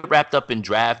 when we get wrapped up in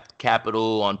draft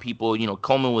capital on people,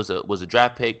 Coleman was a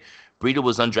draft pick. Breida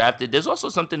was undrafted. There's also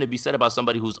something to be said about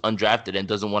somebody who's undrafted and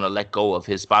doesn't want to let go of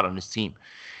his spot on his team.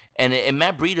 And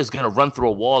Matt Breida is going to run through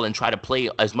a wall and try to play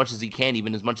as much as he can,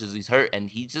 even as much as he's hurt. And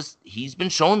he's been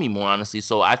showing me more, honestly.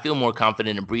 So I feel more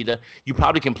confident in Breida. You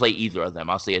probably can play either of them,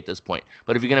 I'll say at this point.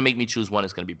 But if you're going to make me choose one,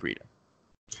 it's going to be Breida.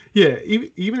 Yeah,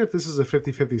 even if this is a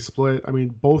 50-50 split, I mean,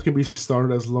 both can be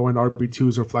started as low-end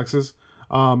RB2s or flexes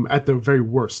at the very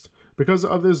worst because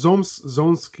of the zone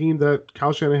scheme that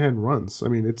Kyle Shanahan runs. I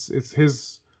mean, it's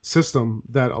his system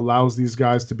that allows these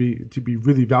guys to be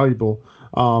really valuable.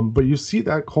 But you see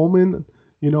that Coleman,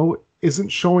 isn't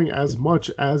showing as much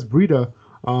as Breida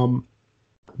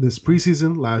this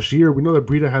preseason last year. We know that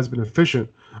Breida has been efficient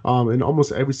in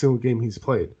almost every single game he's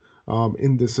played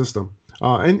in this system.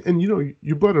 And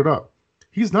you brought it up.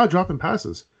 He's not dropping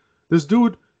passes. This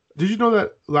dude, did you know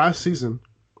that last season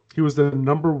he was the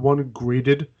number 1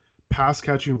 graded pass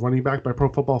catching running back by Pro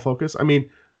Football Focus? I mean,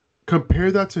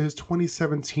 compare that to his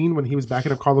 2017 when he was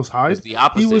backing up Carlos Hyde. It's the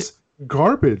opposite. He was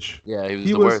garbage. Yeah,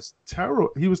 he was worst.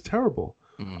 He was terrible.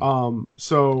 Mm-hmm.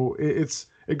 So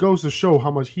it goes to show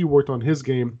how much he worked on his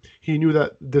game. He knew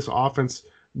that this offense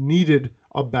needed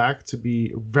a back to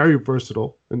be very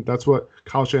versatile, and that's what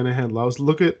Kyle Shanahan loves.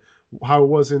 Look at how it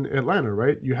was in Atlanta,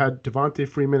 right? You had Devontae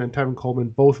Freeman and Tevin Coleman,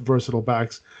 both versatile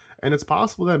backs, and it's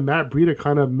possible that Matt Breida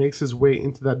kind of makes his way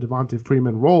into that Devontae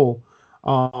Freeman role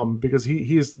because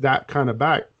he is that kind of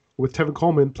back with Tevin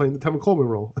Coleman playing the Tevin Coleman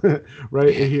role,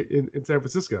 right, in San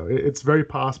Francisco. It's very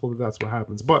possible that that's what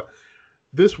happens. But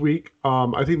this week,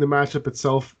 I think the matchup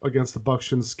itself against the Bucs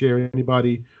shouldn't scare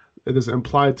anybody. There's an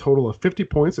implied total of 50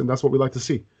 points, and that's what we like to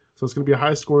see. So it's going to be a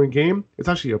high-scoring game. It's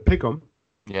actually a pick-'em.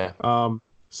 Yeah.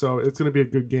 So it's going to be a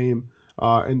good game,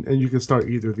 and you can start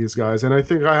either of these guys. And I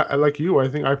think I like you. I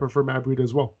think I prefer Matt Breida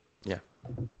as well. Yeah.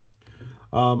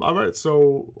 All right.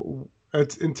 So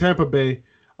in Tampa Bay,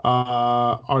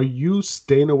 are you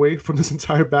staying away from this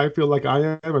entire backfield like I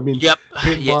am? I mean, yep.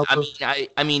 Yeah.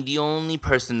 I mean, the only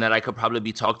person that I could probably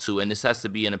be talked to, and this has to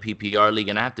be in a PPR league,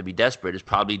 and I have to be desperate, is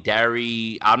probably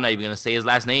Dari. I'm not even gonna say his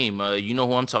last name. You know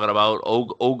who I'm talking about?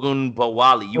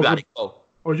 Ogunbowale. You got it. Go.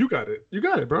 Oh, you got it. You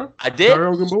got it, bro. I did.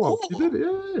 Dari Ogunbowale. You did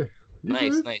it.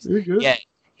 Yeah. Nice. You're good. Yeah.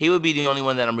 He would be the only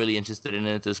one that I'm really interested in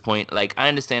at this point. Like, I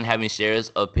understand having shares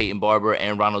of Peyton Barber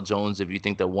and Ronald Jones if you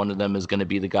think that one of them is going to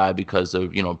be the guy because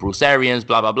of, Bruce Arians,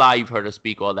 blah, blah, blah. You've heard us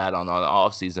speak all that on the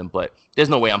offseason, but there's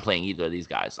no way I'm playing either of these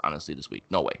guys, honestly, this week.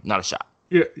 No way. Not a shot.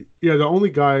 Yeah. The only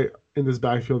guy in this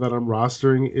backfield that I'm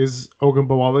rostering is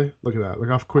Ogunbowale. Look at that. Look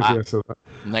how quickly I said that.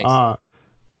 Nice.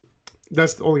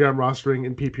 That's the only guy I'm rostering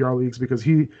in PPR leagues because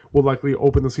he will likely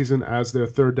open the season as their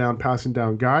third down, passing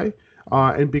down guy.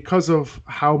 And because of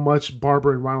how much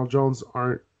Barber and Ronald Jones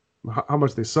how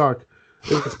much they suck,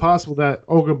 it's possible that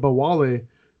Ogunbowale,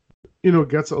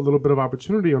 gets a little bit of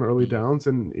opportunity on early downs.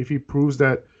 And if he proves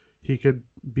that he could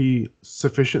be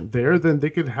sufficient there, then they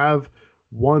could have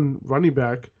one running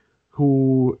back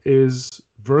who is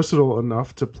versatile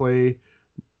enough to play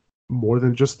more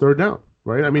than just third down,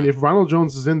 right? I mean, if Ronald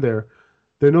Jones is in there,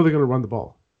 they know they're going to run the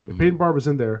ball. If Peyton Barber's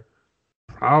in there,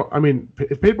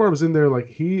 if Peyton Barber's in there, like,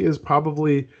 he is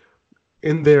probably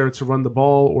in there to run the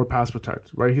ball or pass protect,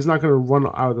 right? He's not going to run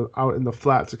out in the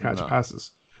flat to catch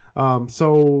passes.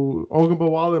 So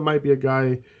Ogunbowale might be a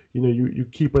guy, you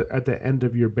keep it at the end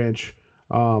of your bench.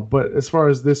 But as far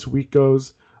as this week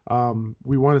goes,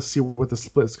 we want to see what the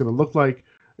split is going to look like.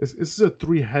 This is a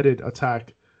 3-headed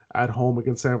attack at home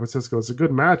against San Francisco. It's a good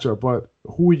matchup, but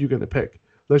who are you going to pick?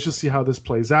 Let's just see how this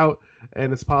plays out,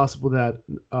 and it's possible that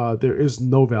there is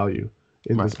no value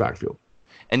in this backfield.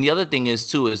 And the other thing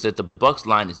is that the Bucs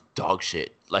line is dog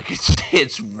shit. Like,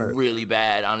 it's really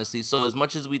bad, honestly. So as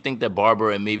much as we think that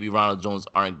Barber and maybe Ronald Jones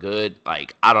aren't good,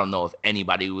 like, I don't know if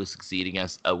anybody would succeed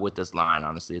against with this line,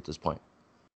 honestly, at this point.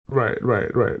 Right.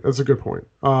 That's a good point.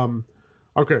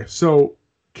 Okay, so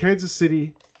Kansas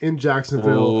City in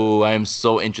Jacksonville. Oh, I'm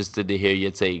so interested to hear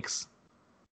your takes.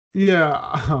 Yeah,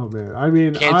 oh man. I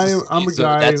mean, I'm a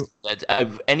guy.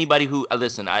 Anybody who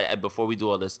listen. Before we do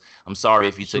all this, I'm sorry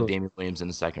if you took Damian Williams in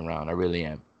the second round. I really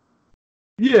am.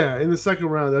 Yeah, in the second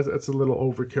round, that's a little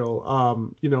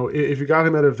overkill. If you got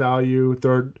him at a value,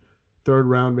 third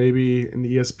round maybe in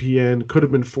the ESPN, could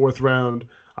have been fourth round.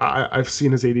 I've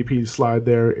seen his ADP slide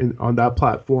there on that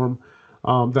platform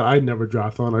that I never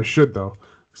draft on. I should though,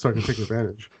 so I can take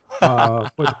advantage.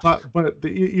 But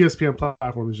the ESPN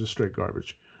platform is just straight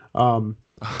garbage. But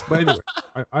anyway,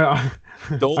 I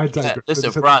Don't I digress.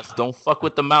 listen, Franz. Don't fuck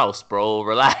with the mouse, bro.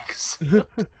 Relax.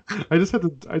 I just had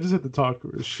to talk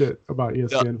shit about Yeah,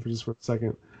 ESPN for just for a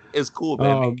second. it's cool,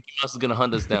 man. Um, Mickey Mouse is gonna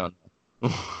hunt us down.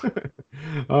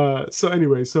 so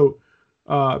anyway, so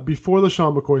before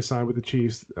LaShawn McCoy signed with the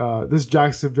Chiefs, this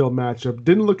Jacksonville matchup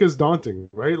didn't look as daunting,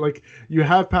 right? Like you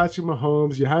have Patrick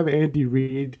Mahomes, you have Andy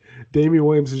Reid, Damian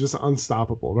Williams is just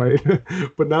unstoppable, right?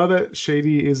 But now that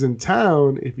Shady is in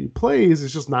town, if he plays,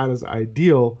 it's just not as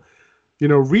ideal. You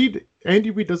know,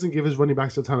 Andy Reid doesn't give his running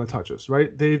backs a ton of touches,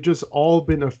 right? They've just all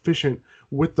been efficient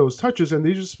with those touches, and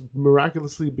they just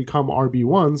miraculously become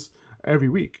RB1s every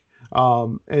week.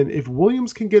 And if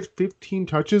Williams can get 15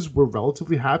 touches, we're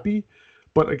relatively happy.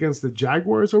 But against the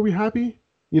Jaguars, are we happy?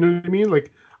 You know what I mean?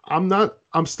 Like, I'm not,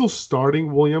 I'm still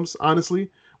starting Williams, honestly,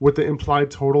 with the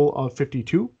implied total of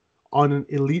 52 on an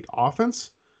elite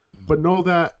offense. But know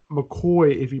that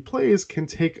McCoy, if he plays, can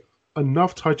take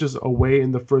enough touches away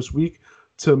in the first week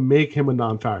to make him a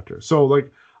non-factor. So,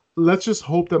 like, let's just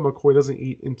hope that McCoy doesn't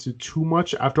eat into too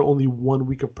much after only 1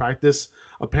 week of practice.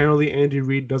 Apparently, Andy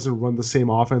Reid doesn't run the same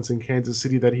offense in Kansas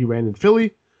City that he ran in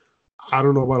Philly. I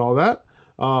don't know about all that,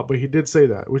 but he did say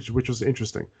that, which was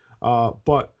interesting.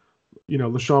 But you know,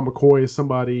 LaShawn McCoy is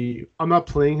somebody I'm not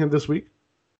playing him this week.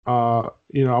 You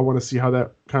know, I want to see how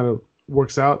that kind of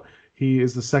works out. He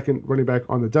is the second running back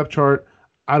on the depth chart.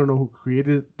 I don't know who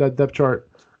created that depth chart.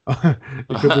 It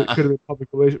could have been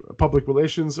public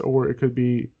relations, or it could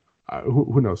be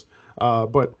who knows.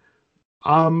 But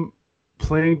I'm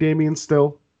playing Damien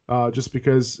still, just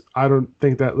because I don't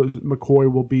think that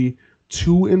McCoy will be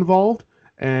too involved,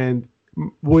 and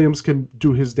Williams can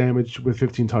do his damage with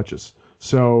 15 touches.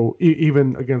 So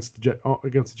even against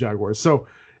the Jaguars, so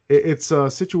it's a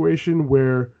situation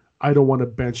where I don't want to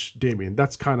bench Damien.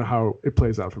 That's kind of how it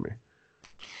plays out for me.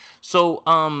 So,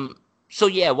 so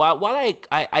yeah, while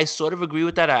I sort of agree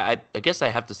with that, I guess I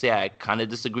have to say I kind of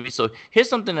disagree. So here's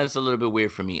something that's a little bit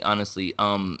weird for me, honestly.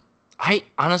 I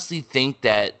honestly think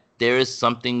that there is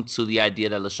something to the idea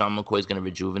that LaShawn McCoy is going to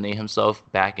rejuvenate himself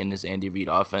back in this Andy Reid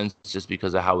offense just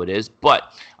because of how it is.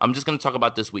 But I'm just going to talk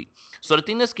about this week. So the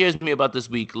thing that scares me about this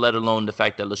week, let alone the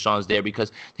fact that LaShawn's there,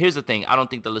 because here's the thing. I don't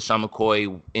think that LaShawn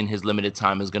McCoy in his limited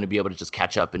time is going to be able to just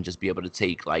catch up and just be able to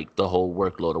take like the whole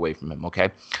workload away from him, okay?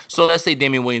 So let's say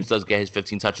Damian Williams does get his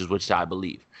 15 touches, which I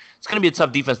believe. It's going to be a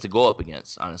tough defense to go up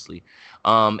against, honestly.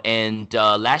 And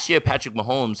last year, Patrick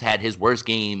Mahomes had his worst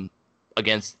game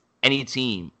against any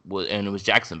team, and it was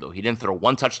Jacksonville. He didn't throw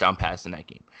one touchdown pass in that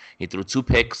game. He threw 2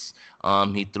 picks.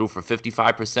 He threw for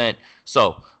 55%.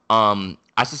 So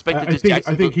I suspect that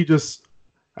I think he just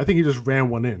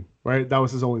ran one in, right? That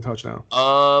was his only touchdown.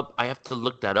 I have to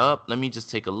look that up. Let me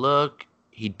just take a look.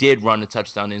 He did run a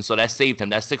touchdown in, so that saved him.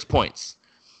 That's 6 points.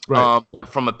 Right.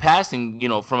 From a passing,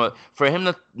 for him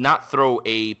to not throw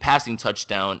a passing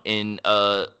touchdown in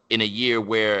a year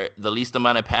where the least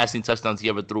amount of passing touchdowns he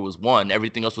ever threw was 1,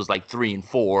 everything else was like 3 and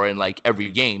 4 in like every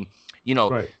game.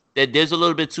 Right. There's a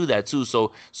little bit to that too.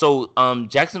 So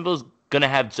Jacksonville's gonna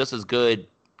have just as good,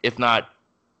 if not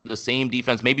the same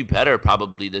defense, maybe better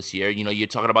probably this year. You're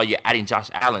talking about you're adding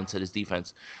Josh Allen to this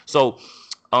defense. So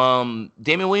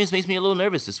Damian Williams makes me a little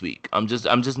nervous this week. I'm just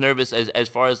nervous as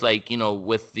far as like,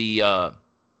 with the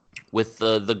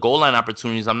goal line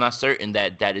opportunities. I'm not certain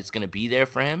that it's going to be there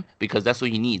for him because that's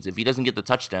what he needs. If he doesn't get the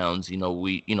touchdowns,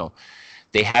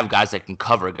 they have guys that can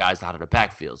cover guys out of the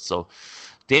backfield. So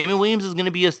Damian Williams is going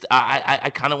to be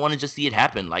I kind of want to just see it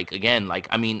happen. Like, again, like,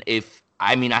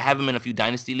 I have him in a few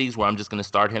dynasty leagues where I'm just going to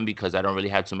start him because I don't really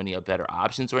have too many better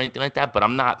options or anything like that. But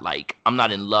I'm not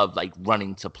in love, like,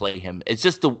 running to play him. It's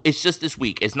just this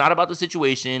week. It's not about the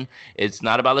situation. It's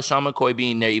not about LaShawn McCoy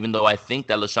being there, even though I think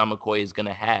that LaShawn McCoy is going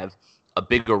to have a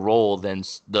bigger role than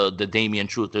the Damian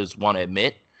Truthers want to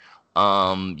admit.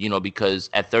 Because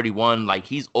at 31, like,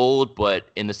 he's old, but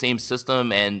in the same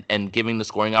system and giving the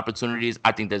scoring opportunities,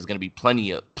 I think there's going to be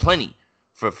plenty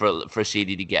for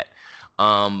Shady to get.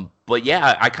 But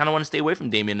yeah, I kind of want to stay away from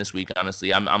Damian this week.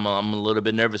 Honestly, I'm a little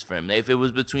bit nervous for him. If it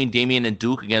was between Damian and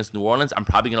Duke against New Orleans, I'm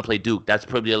probably gonna play Duke. That's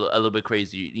probably a little bit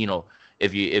crazy,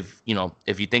 if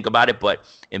you think about it. But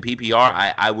in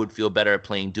PPR, I would feel better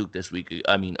playing Duke this week.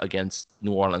 Against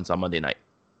New Orleans on Monday night.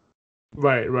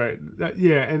 Right.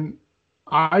 Yeah, and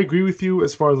I agree with you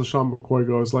as far as LaShawn McCoy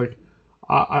goes. Like,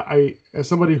 I as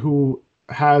somebody who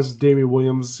has Damian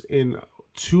Williams in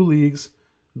 2 leagues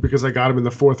because I got him in the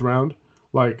 4th round.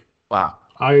 Like, wow,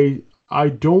 I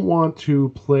don't want to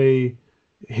play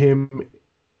him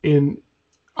in.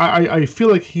 I feel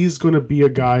like he's going to be a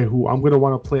guy who I'm going to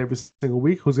want to play every single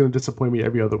week, who's going to disappoint me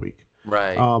every other week.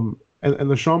 Right. And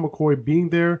LaShawn McCoy being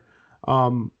there,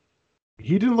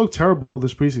 he didn't look terrible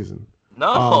this preseason.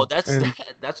 No, that's And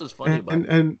that's what's funny about it.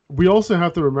 and we also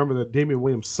have to remember that Damian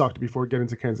Williams sucked before getting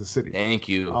to Kansas City. Thank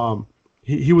you.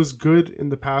 He was good in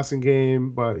the passing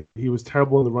game, but he was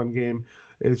terrible in the run game.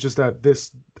 It's just that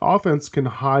this offense can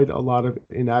hide a lot of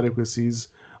inadequacies,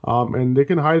 and they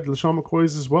can hide LaShawn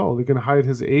McCoy's as well. They can hide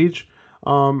his age,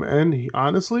 and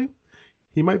honestly,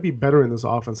 he might be better in this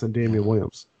offense than Damian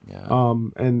Williams. Yeah.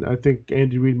 And I think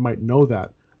Andy Reid might know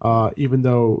that, even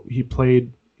though he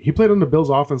played on the Bills'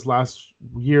 offense last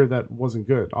year that wasn't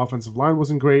good. Offensive line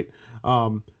wasn't great.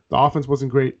 The offense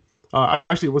wasn't great.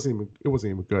 Actually, it wasn't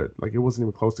even good. Like, it wasn't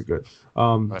even close to good.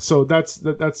 Right. So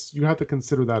that's you have to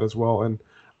consider that as well. And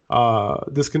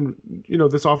this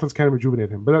offense can rejuvenate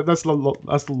him. But that's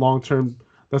the long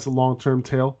term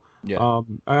tale. Yeah.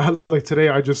 Like today,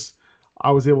 I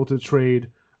was able to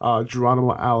trade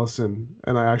Geronimo Allison,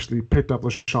 and I actually picked up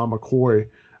LaShawn McCoy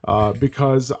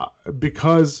because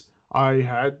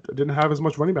I didn't have as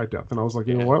much running back depth, and I was like,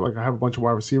 you know what? Like, I have a bunch of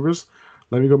wide receivers.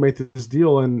 Let me go make this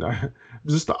deal, and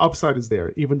just the upside is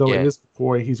there. Even though it is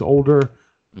McCoy, he's older.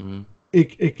 Mm-hmm.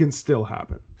 It can still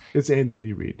happen. It's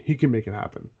Andy Reid. He can make it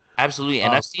happen. Absolutely,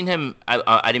 and I've seen him.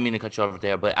 I didn't mean to cut you off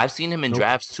there, but I've seen him in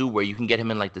drafts too, where you can get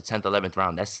him in like the 10th, 11th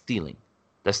round. That's stealing.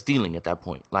 That's stealing at that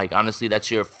point. Like, honestly,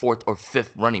 that's your 4th or 5th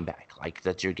running back, like,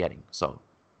 that you're getting. So,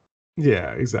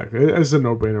 yeah, exactly. It's a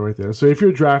no-brainer right there. So if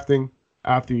you're drafting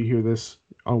after you hear this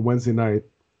on Wednesday night,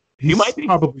 he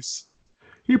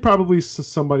probably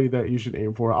somebody that you should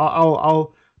aim for.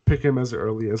 I'll pick him as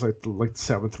early as like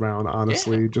 7th round,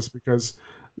 honestly, just because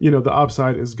the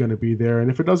upside is going to be there.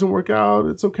 And if it doesn't work out,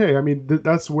 it's okay. I mean,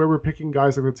 that's where we're picking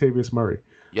guys like Latavius Murray.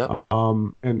 Yep.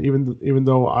 And even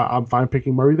though I'm fine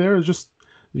picking Murray there, it's just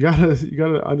you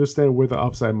gotta understand where the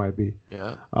upside might be.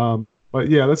 Yeah. But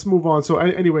yeah, let's move on. So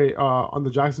anyway, on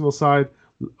the Jacksonville side,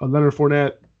 Leonard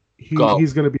Fournette,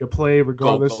 he's going to be a play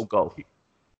regardless. Go.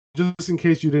 Just in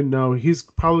case you didn't know, he's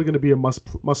probably going to be a must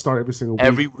start every single week.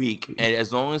 Every week, and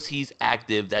as long as he's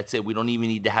active, that's it. We don't even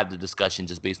need to have the discussion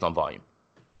just based on volume.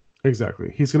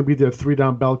 Exactly. He's going to be the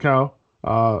 3-down bell cow,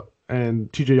 and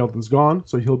TJ Yeldon's gone,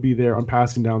 so he'll be there on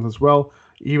passing downs as well.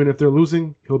 Even if they're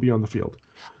losing, he'll be on the field.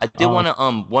 I did want to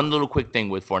one little quick thing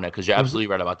with Fournette, because you're absolutely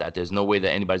right about that. There's no way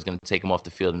that anybody's going to take him off the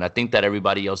field, and I think that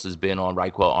everybody else has been on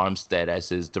Raquel Armstead as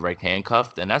his direct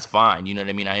handcuffed, and that's fine. You know what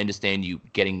I mean? I understand you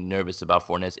getting nervous about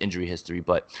Fournette's injury history,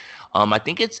 but I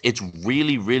think it's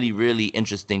really, really, really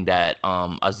interesting that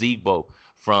Ozigbo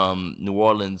from New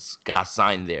Orleans got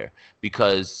signed there,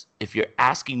 because if you're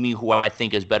asking me who I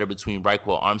think is better between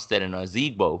Raquel Armstead and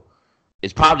Ozigbo,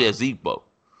 it's probably Ozigbo,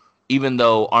 even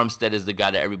though Armstead is the guy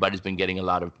that everybody's been getting a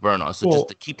lot of burn on. So just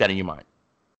to keep that in your mind.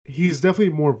 He's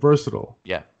definitely more versatile.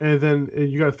 Yeah. And then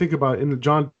you got to think about, in the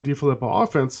John DeFilippo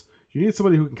offense, you need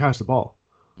somebody who can catch the ball,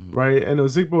 right? And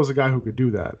Ozigbo is a guy who could do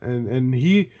that. And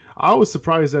I was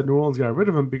surprised that New Orleans got rid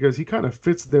of him, because he kind of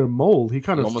fits their mold. He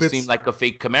almost seemed like a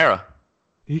fake Kamara.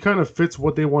 He kind of fits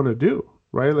what they want to do,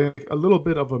 right? Like a little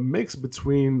bit of a mix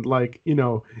between, like,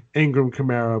 Ingram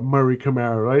Kamara, Murray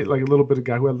Kamara, right? Like a little bit of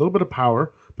guy who had a little bit of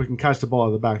power, but can catch the ball out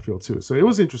of the backfield too. So it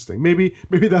was interesting. Maybe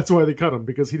that's why they cut him,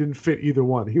 because he didn't fit either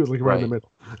one. He was like right in the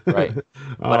middle. Right.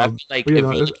 But I feel like if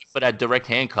you're looking for that direct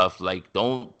handcuff, like,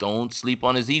 don't sleep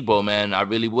on Ozigbo, man. I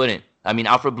really wouldn't. I mean,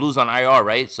 Alfred Blue's on IR,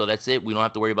 right? So that's it. We don't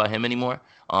have to worry about him anymore.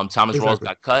 Thomas Rawls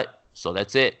got cut, so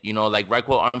that's it. Like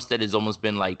Raquel Armstead has almost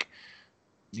been like,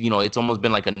 it's almost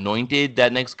been like anointed,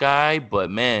 that next guy.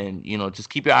 But man, just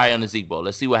keep your eye on Ozigbo.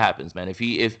 Let's see what happens, man. If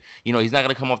he's not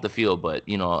gonna come off the field, but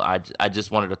I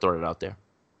just wanted to throw it out there.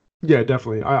 Yeah,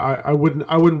 definitely. I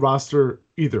wouldn't roster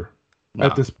either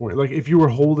at this point. Like, if you were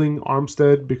holding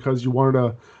Armstead because you wanted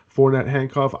a Fournette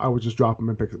handcuff, I would just drop him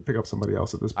and pick up somebody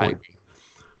else at this point.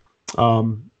 I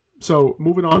agree. So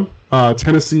moving on,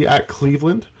 Tennessee at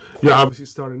Cleveland. You're obviously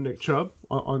starting Nick Chubb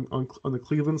on the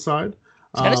Cleveland side.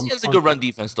 Tennessee has a good run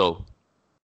defense, though.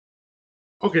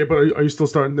 Okay, but are you still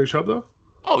starting Nick Chubb, though?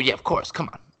 Oh, yeah, of course. Come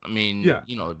on. I mean,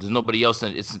 there's nobody else.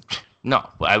 No.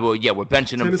 We're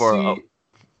benching him for.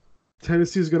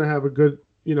 Tennessee is going to have a good,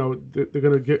 they're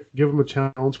going to give him a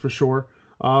challenge for sure.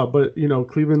 But,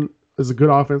 Cleveland is a good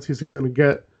offense. He's going to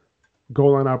get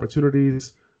goal line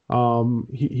opportunities.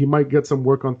 He might get some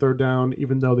work on third down,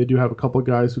 even though they do have a couple of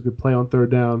guys who could play on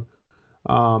third down.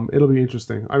 It'll be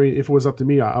interesting. I mean, if it was up to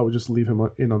me, I would just leave him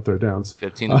in on third downs.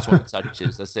 15 to 20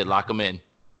 touches. That's it. Lock him in.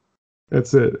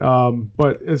 That's it.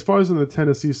 But as far as on the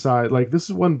Tennessee side, like, this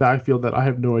is one backfield that I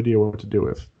have no idea what to do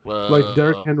with. Like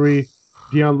Derrick Henry,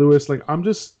 Deion Lewis. Like, I'm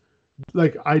just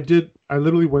like I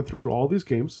literally went through all these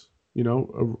games.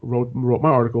 Wrote my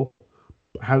article,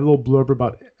 had a little blurb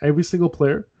about every single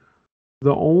player.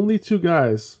 The only two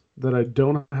guys that I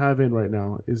don't have in right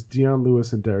now is Dion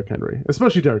Lewis and Derrick Henry,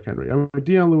 especially Derrick Henry. I mean,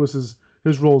 Dion Lewis is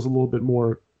his role is a little bit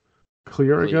more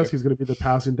clear, I guess. He's going to be the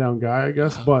passing down guy, I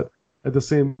guess. But at the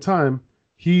same time,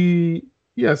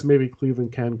 yes, maybe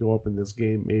Cleveland can go up in this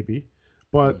game, maybe.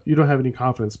 But you don't have any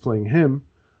confidence playing him.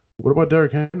 What about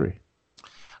Derrick Henry?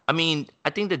 I mean, I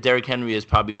think that Derrick Henry is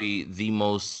probably the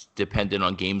most dependent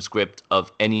on game script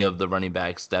of any of the running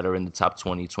backs that are in the top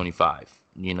 20, 25.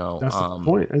 You know, that's the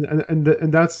point.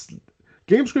 And that's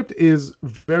game script is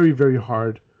very, very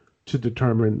hard to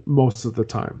determine most of the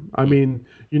time. I mean,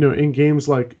 in games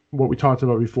like what we talked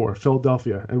about before,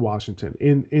 Philadelphia and Washington,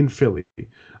 in Philly,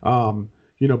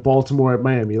 Baltimore at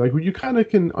Miami, like you kind of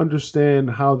can understand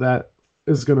how that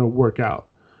is going to work out.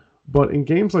 But in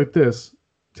games like this,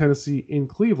 Tennessee in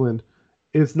Cleveland,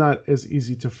 it's not as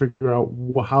easy to figure out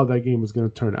how that game is going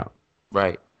to turn out.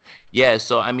 Right. Yeah.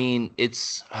 So, I mean,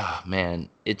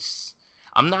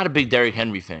 I'm not a big Derrick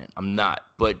Henry fan. I'm not.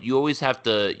 But you always have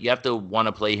to want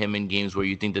to play him in games where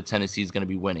you think that Tennessee is going to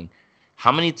be winning.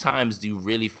 How many times do you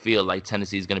really feel like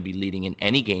Tennessee is going to be leading in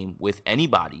any game with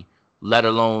anybody, let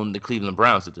alone the Cleveland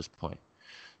Browns at this point?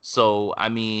 So, I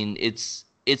mean, it's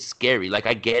scary. Like,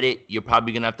 I get it. You're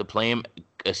probably going to have to play him,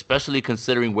 especially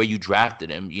considering where you drafted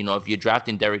him. If you're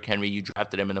drafting Derrick Henry, you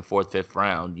drafted him in the 4th, 5th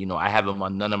round. I have him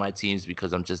on none of my teams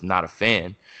because I'm just not a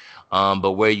fan.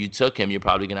 But where you took him, you're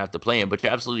probably going to have to play him. But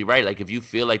you're absolutely right. Like, if you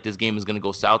feel like this game is going to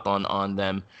go south on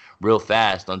them real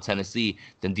fast on Tennessee,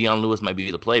 then Dion Lewis might be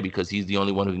the play because he's the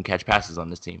only one who can catch passes on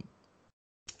this team.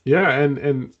 Yeah,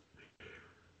 and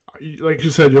like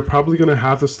you said, you're probably going to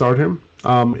have to start him.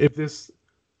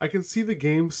 I can see the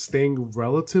game staying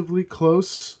relatively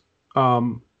close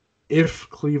if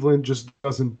Cleveland just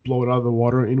doesn't blow it out of the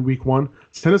water in week 1.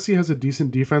 Tennessee has a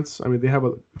decent defense. I mean, they have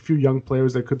a few young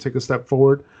players that could take a step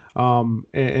forward.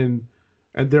 And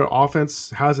their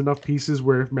offense has enough pieces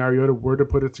where if Mariota were to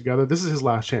put it together, this is his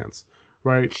last chance,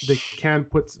 right? They can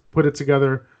put it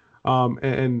together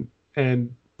and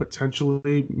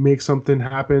potentially make something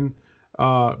happen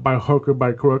by hook or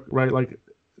by crook, right? Like,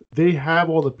 they have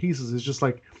all the pieces. It's just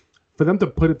like for them to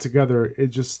put it together, it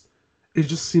just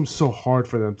seems so hard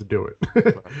for them to do it.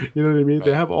 You know what I mean? Right.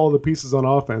 They have all the pieces on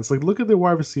offense. Like, look at their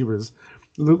wide receivers.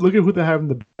 Look at who they have in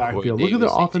the backfield. Look at their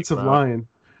offensive line.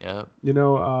 Yeah.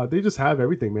 They just have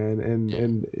everything, man,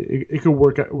 and it could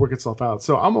work itself out.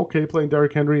 So I'm okay playing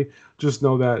Derrick Henry. Just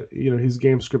know that he's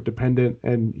game script dependent,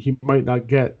 and he might not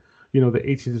get the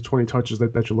 18 to 20 touches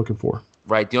that you're looking for.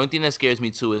 Right. The only thing that scares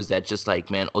me too is that just like,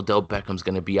 man, Odell Beckham's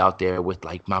gonna be out there with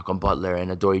like Malcolm Butler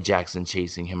and Adoree Jackson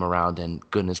chasing him around, and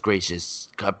goodness gracious,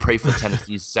 God, pray for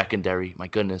Tennessee's secondary. My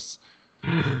goodness.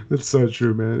 It's so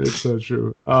true, man. It's so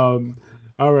true. All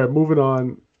right, moving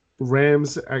on.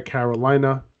 Rams at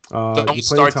Carolina. Don't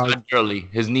start Todd Gurley.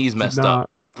 His knee's messed up.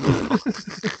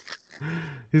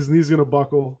 His knee's gonna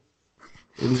buckle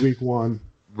in week 1.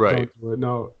 Right.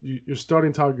 No, you're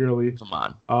starting Todd Gurley. Come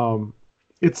on.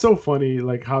 It's so funny,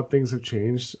 like, how things have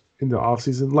changed in the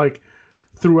offseason. Like,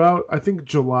 throughout, I think,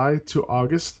 July to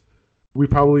August, we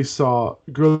probably saw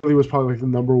Gurley was probably, like, the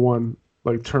number one,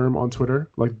 like, term on Twitter.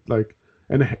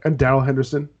 And Darrell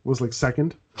Henderson was, like,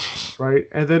 second, right?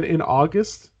 And then in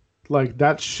August, like,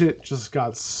 that shit just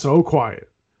got so quiet.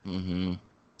 Mm-hmm.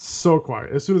 So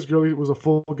quiet. As soon as Gurley was a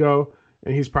full go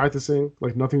and he's practicing,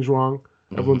 like, nothing's wrong,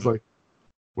 everyone's like,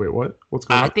 wait, what? What's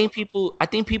going on? I think people,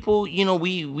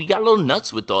 we got a little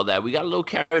nuts with all that. We got a little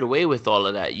carried away with all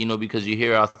of that, because you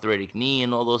hear arthritic knee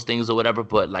and all those things or whatever.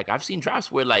 But, like, I've seen drafts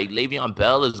where, like, Le'Veon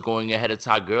Bell is going ahead of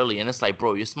Todd Gurley, and it's like,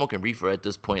 bro, you're smoking reefer at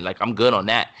this point. Like, I'm good on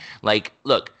that. Like,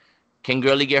 look, can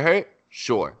Gurley get hurt?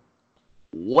 Sure.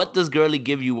 What does Gurley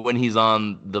give you when he's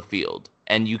on the field?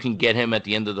 And you can get him at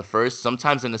the end of the first.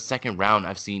 Sometimes in the second round,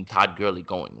 I've seen Todd Gurley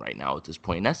going right now at this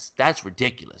point. And that's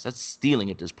ridiculous. That's stealing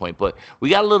at this point. But we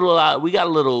got a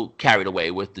little carried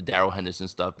away with the Darrell Henderson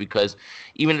stuff, because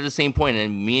even at the same point,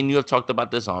 and me and you have talked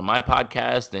about this on my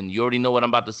podcast, and you already know what I'm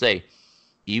about to say.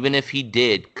 Even if he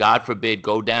did, God forbid,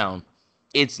 go down,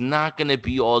 it's not going to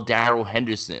be all Darrell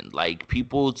Henderson. Like,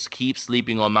 people keep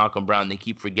sleeping on Malcolm Brown. They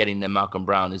keep forgetting that Malcolm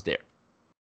Brown is there.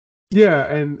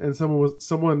 Yeah, and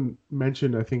someone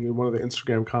mentioned, I think, in one of the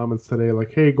Instagram comments today,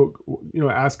 like, hey, go,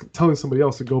 telling somebody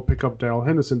else to go pick up Darrell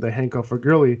Henderson, the handcuff for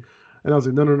Gurley, and I was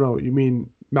like, no, you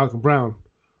mean Malcolm Brown,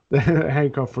 the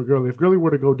handcuff for Gurley. If Gurley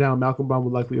were to go down, Malcolm Brown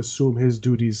would likely assume his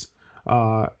duties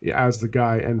as the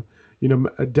guy, and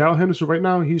Darrell Henderson right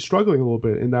now, he's struggling a little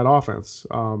bit in that offense.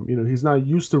 He's not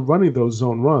used to running those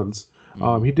zone runs.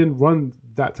 He didn't run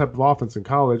that type of offense in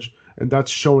college, and that's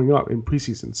showing up in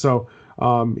preseason. So.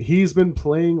 He's been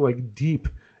playing like deep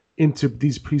into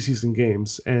these preseason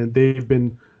games, and they've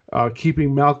been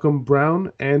keeping Malcolm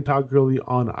Brown and Todd Gurley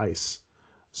on ice.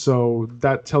 So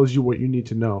that tells you what you need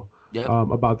to know Yep.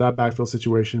 about that backfield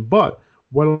situation. But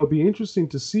what will be interesting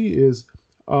to see is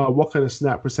what kind of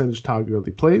snap percentage Todd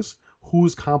Gurley plays,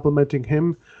 who's complementing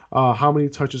him, how many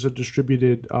touches are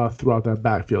distributed throughout that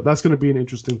backfield. That's going to be an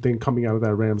interesting thing coming out of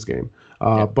that Rams game.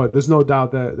 Yep. But there's no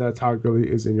doubt that Todd Gurley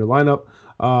is in your lineup.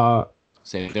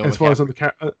 Same thing As with far as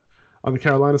McCaffrey. on the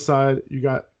Carolina side, you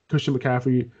got Christian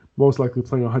McCaffrey most likely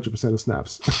playing 100% of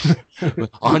snaps.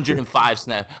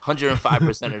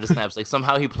 105% of the snaps. Like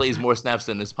somehow he plays more snaps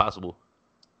than is possible.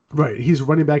 Right, he's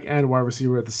running back and wide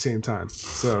receiver at the same time.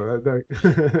 So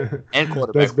and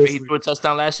quarterback. He threw a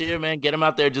touchdown last year, man. Get him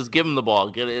out there. Just give him the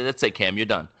ball. That's it, Cam. You're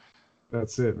done.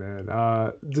 That's it, man.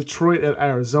 Detroit at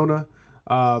Arizona.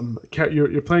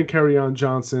 You're playing Kerryon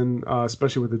Johnson,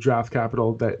 especially with the draft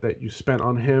capital that you spent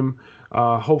on him.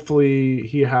 Hopefully,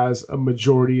 he has a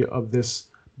majority of this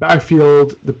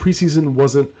backfield. The preseason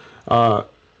wasn't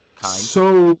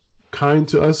so kind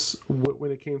to us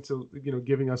when it came to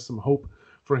giving us some hope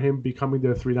for him becoming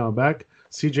their 3-down back.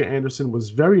 CJ Anderson was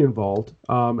very involved,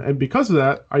 and because of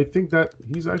that, I think that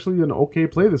he's actually an okay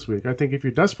play this week. I think if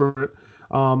you're desperate,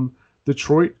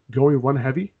 Detroit going run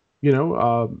heavy,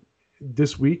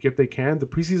 this week if they can. The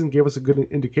preseason gave us a good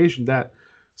indication that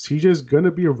CJ is going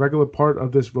to be a regular part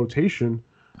of this rotation.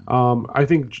 I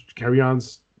think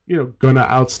Kerryon's gonna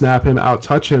outsnap him,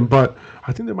 outtouch him, but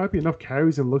I think there might be enough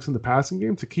carries and looks in the passing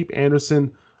game to keep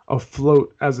Anderson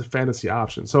afloat as a fantasy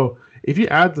option. So if you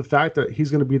add the fact that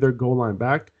he's going to be their goal line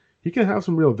back, he can have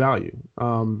some real value.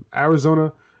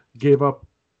 Arizona gave up.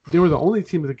 They were the only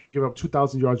team to give up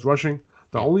 2,000 yards rushing,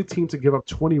 the only team to give up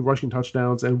 20 rushing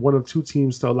touchdowns, and one of two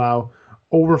teams to allow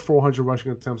over 400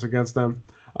 rushing attempts against them.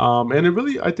 And it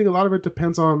really, I think a lot of it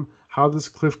depends on how this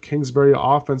Cliff Kingsbury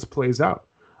offense plays out.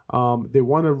 They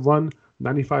want to run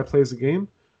 95 plays a game,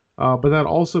 but that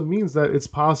also means that it's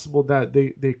possible that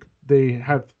they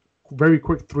have very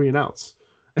quick 3-and-outs,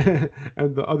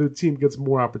 and the other team gets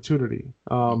more opportunity.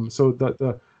 So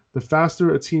the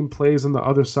faster a team plays on the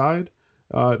other side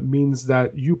means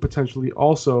that you potentially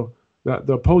also that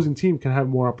the opposing team can have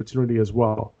more opportunity as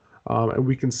well, and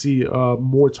we can see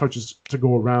more touches to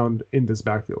go around in this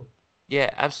backfield. Yeah,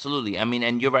 absolutely. I mean,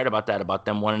 and you're right about that, about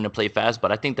them wanting to play fast,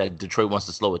 but I think that Detroit wants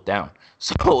to slow it down.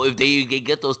 So if they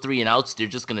get those 3-and-outs, they're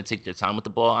just going to take their time with the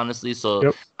ball, honestly. So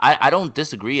yep. I don't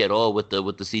disagree at all with the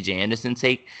CJ Anderson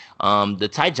take. The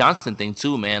Ty Johnson thing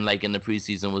too, man, like in the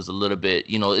preseason was a little bit,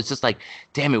 it's just like,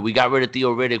 damn it, we got rid of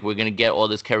Theo Riddick. We're going to get all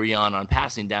this Kerryon on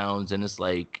passing downs, and it's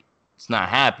like, it's not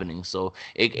happening. So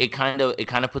it kind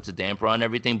of puts a damper on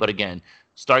everything. But again,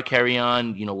 start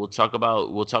Kerryon. We'll talk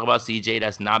about CJ.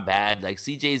 That's not bad. Like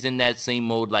CJ's in that same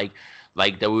mode, like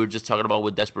that we were just talking about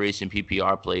with desperation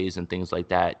PPR plays and things like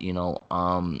that.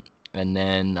 And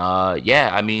then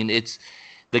I mean it's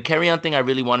the Kerryon thing. I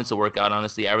really wanted to work out,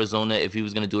 honestly. Arizona, if he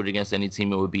was gonna do it against any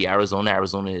team, it would be Arizona.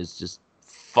 Arizona is just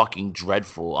fucking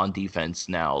dreadful on defense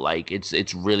now. Like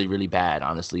it's really, really bad,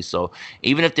 honestly. So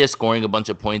even if they're scoring a bunch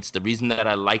of points, the reason that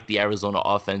I like the Arizona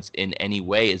offense in any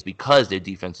way is because their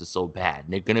defense is so bad.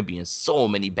 They're gonna be in so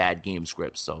many bad game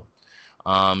scripts. So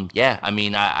I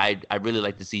mean I really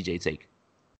like the CJ take.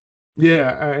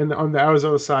 Yeah, and on the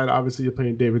Arizona side, obviously you're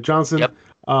playing David Johnson. Yep.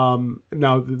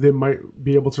 Now they might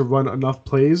be able to run enough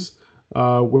plays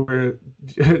where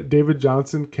David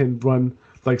Johnson can run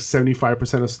like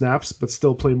 75% of snaps, but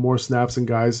still play more snaps than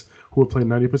guys who are playing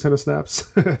 90% of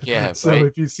snaps. Yeah. So right.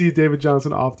 If you see David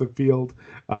Johnson off the field,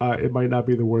 it might not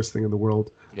be the worst thing in the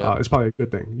world. Yep. It's probably a good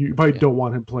thing. You probably don't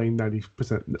want him playing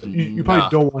 90%. You probably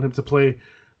don't want him to play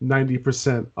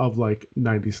 90% of like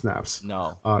 90 snaps.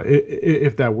 No.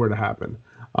 If that were to happen.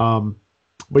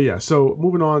 But yeah, so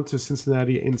moving on to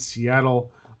Cincinnati and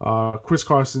Seattle. Chris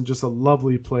Carson, just a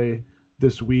lovely play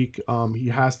this week. He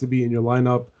has to be in your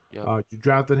lineup. Yep. You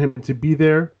drafted him to be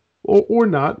there or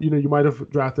not. You might have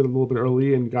drafted a little bit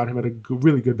early and got him at a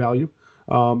really good value.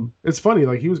 It's funny,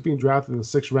 like he was being drafted in the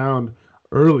 6th round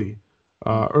earlier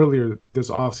this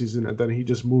offseason, and then he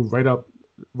just moved right up to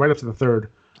the 3rd.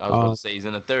 I was going to say he's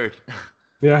in the 3rd.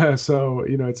 Yeah, so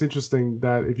it's interesting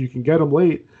that if you can get him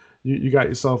late, you got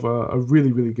yourself a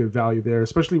really, really good value there,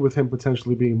 especially with him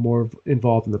potentially being more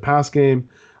involved in the pass game.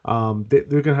 They're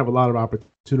going to have a lot of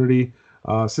opportunity.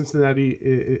 Cincinnati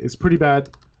is pretty bad.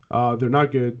 They're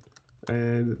not good,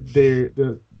 and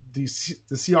the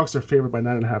Seahawks are favored by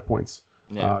 9.5 points.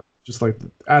 Yeah. Just like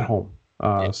at home.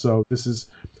 So this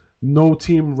is no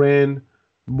team ran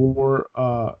more.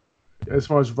 As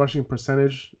far as rushing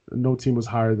percentage, no team was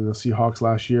higher than the Seahawks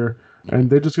last year, and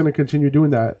they're just going to continue doing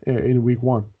that in week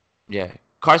 1. Yeah.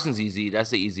 Carson's easy. That's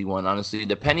the easy one, honestly.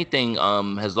 The Penny thing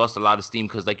has lost a lot of steam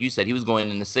because, like you said, he was going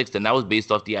in the sixth, and that was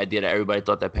based off the idea that everybody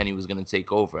thought that Penny was going to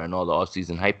take over and all the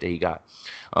offseason hype that he got.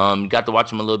 Got to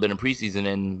watch him a little bit in preseason,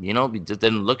 and he just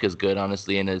didn't look as good,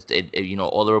 honestly. And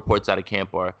all the reports out of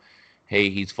camp are, hey,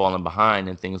 he's falling behind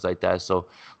and things like that. So,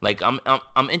 like,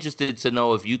 I'm interested to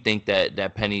know if you think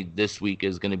that Penny this week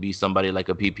is going to be somebody like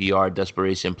a PPR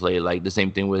desperation play, like the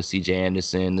same thing with C.J.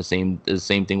 Anderson, the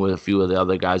same thing with a few of the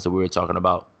other guys that we were talking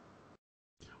about.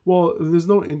 Well, there's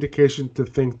no indication to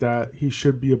think that he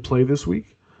should be a play this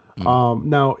week.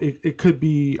 Now, it could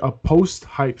be a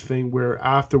post-hype thing where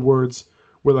afterwards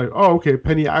we're like, oh, okay,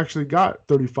 Penny actually got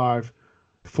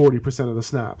 40% of the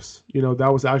snaps.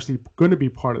 That was actually going to be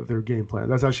part of their game plan.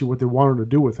 That's actually what they wanted to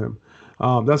do with him.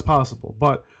 That's possible.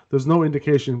 But there's no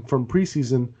indication from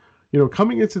preseason.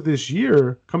 Coming into this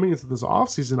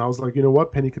offseason, I was like, you know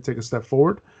what? Penny could take a step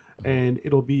forward, and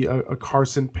it'll be a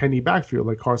Carson-Penny backfield.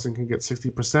 Like Carson can get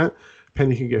 60%,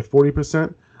 Penny can get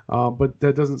 40%. But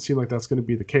that doesn't seem like that's going to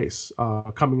be the case.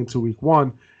 Coming into week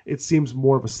one, it seems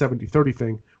more of a 70-30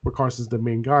 thing where Carson's the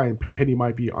main guy and Penny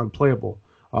might be unplayable.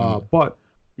 But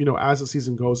as the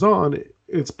season goes on,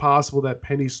 it's possible that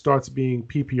Penny starts being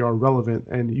PPR relevant,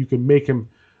 and you can make him.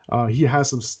 He has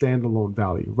some standalone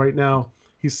value. Right now,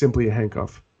 he's simply a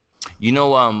handcuff.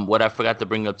 What I forgot to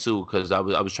bring up too, because I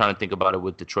was trying to think about it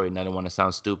with Detroit, and I didn't want to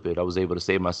sound stupid. I was able to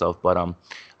save myself, but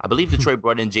I believe Detroit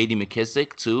brought in J.D.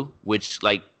 McKissic too, which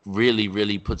like really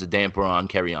really puts a damper on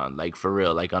Kerryon, like for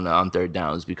real, like on third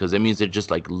downs, because it means they're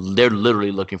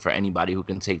literally looking for anybody who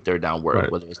can take third down work,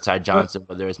 right. Whether it's Ty Johnson,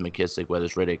 whether it's McKissic, whether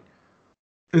it's Riddick.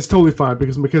 It's totally fine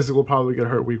because McKissic will probably get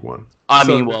hurt week one.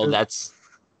 That's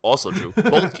also true.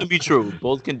 Both can be true.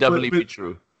 Both can definitely be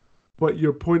true. But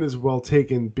your point is well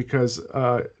taken because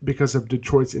of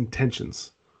Detroit's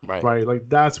intentions, right? Like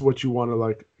that's what you want to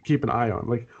like keep an eye on.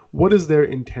 Like, what is their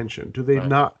intention? Do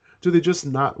they just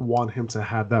not want him to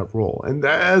have that role? And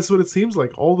that's what it seems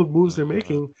like. All the moves they're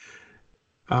making.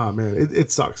 Ah, man,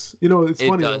 it sucks. It's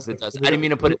funny. It does. I didn't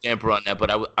mean to put a damper on that,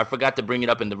 but I forgot to bring it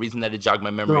up, and the reason that it jogged my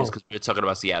memory is because we were talking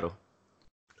about Seattle.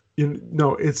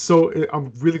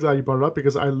 I'm really glad you brought it up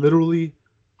because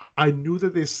I knew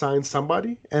that they signed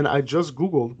somebody, and I just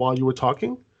Googled while you were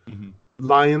talking. Mm-hmm.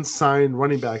 Lions signed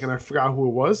running back, and I forgot who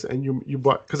it was, and you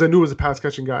brought because I knew it was a pass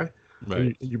catching guy. Right.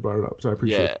 And you brought it up, so I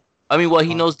appreciate it. I mean,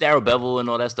 he knows Darrell Bevel and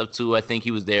all that stuff too. I think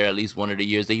he was there at least one of the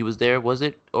years that he was there. Was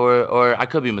it? Or I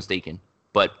could be mistaken.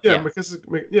 But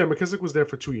McKissic was there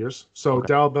for 2 years. So okay.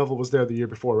 Darrell Bevel was there the year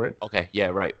before, right? Okay. Yeah.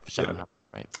 Right. Yeah.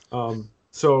 Right.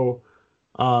 So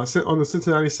on the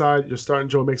Cincinnati side, you're starting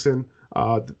Joe Mixon.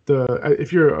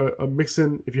 If you're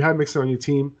if you had Mixon on your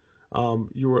team,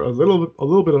 you were a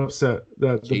little bit upset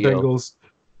that the Bengals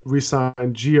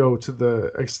re-signed Gio to the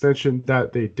extension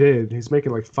that they did. He's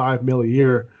making like $5 million a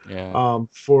year. Yeah.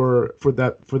 For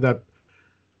that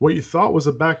what you thought was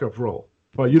a backup role,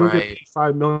 but you don't get paid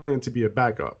 $5 million to be a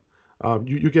backup.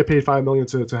 You get paid $5 million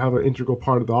to have an integral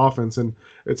part of the offense, and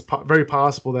it's very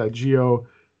possible that Gio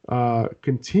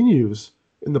continues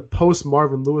in the post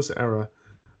Marvin Lewis era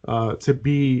to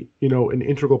be an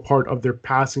integral part of their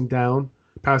passing downs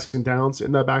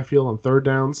in that backfield on third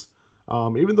downs.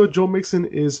 Even though Joe Mixon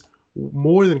is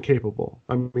more than capable.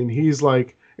 I mean, he's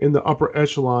like in the upper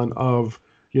echelon of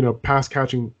pass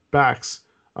catching backs.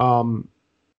 Who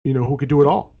could do it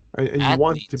all. And you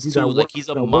want to be that like he's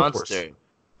a monster. Workhorse.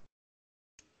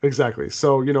 Exactly.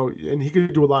 So, and he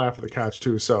could do a lot after the catch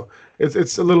too. So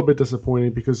it's a little bit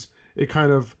disappointing because it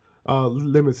kind of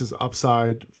limits his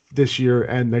upside this year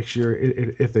and next year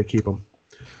if they keep him.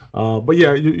 But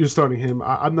yeah, you're starting him.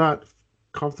 I'm not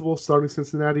comfortable starting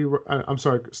Cincinnati.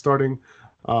 Starting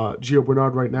Gio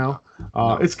Bernard right now.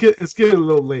 It's getting a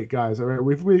little late, guys. All right,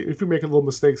 if we make a little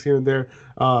mistakes here and there,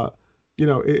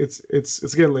 it's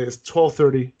getting late. It's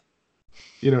 12:30,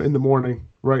 in the morning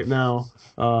right now.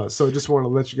 So just want to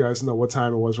let you guys know what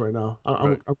time it was right now.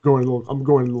 I'm going a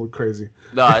little crazy.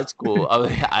 No, it's cool.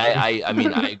 I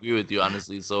mean, I agree with you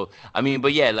honestly. So I mean,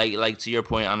 but yeah, like to your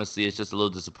point, honestly, it's just a little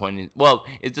disappointing. Well,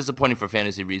 it's disappointing for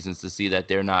fantasy reasons to see that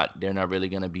they're not really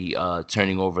gonna be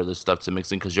turning over the stuff to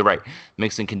Mixon, because you're right,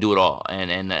 Mixon can do it all,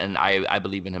 and I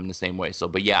believe in him the same way. So,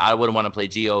 but yeah, I wouldn't want to play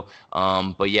Gio.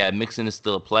 But yeah, Mixon is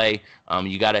still a play.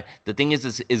 The thing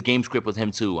is game script with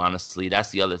him too. Honestly,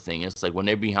 that's the other thing. It's like when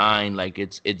they're behind, like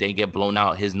they get blown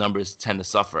out, his numbers tend to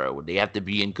suffer. They have to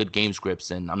be in good game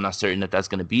scripts, and I'm not certain that that's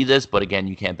going to be this. But again,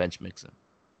 you can't bench Mixon.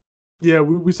 Yeah,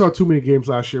 we saw too many games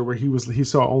last year where he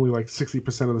saw only like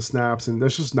 60% of the snaps, and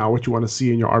that's just not what you want to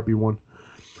see in your RB1.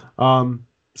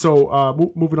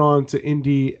 Moving on to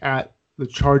Indy at the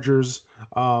Chargers.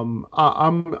 I'm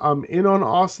in on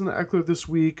Austin Ekeler this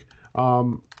week.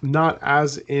 Not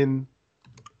as in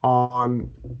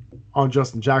on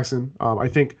Justin Jackson. I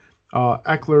think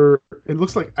Eckler. It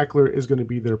looks like Eckler is going to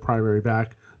be their primary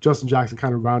back. Justin Jackson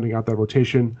kind of rounding out that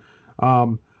rotation.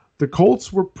 The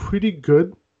Colts were pretty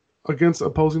good against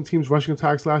opposing teams' rushing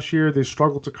attacks last year. They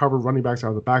struggled to cover running backs out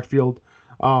of the backfield.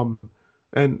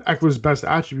 And Eckler's best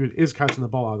attribute is catching the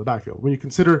ball out of the backfield. When you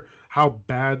consider how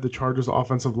bad the Chargers'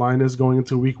 offensive line is going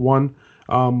into Week 1,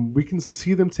 we can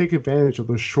see them take advantage of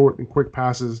those short and quick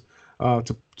passes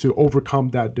to overcome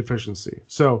that deficiency.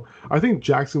 So I think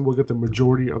Jackson will get the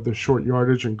majority of the short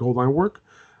yardage and goal line work,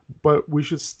 but we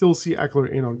should still see Eckler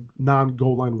in on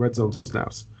non-goal line red zone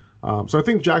snaps. So I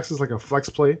think Jackson's like a flex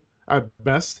play at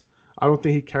best. I don't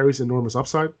think he carries enormous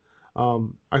upside.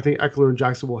 I think Eckler and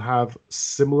Jackson will have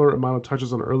similar amount of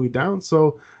touches on early down.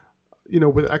 So,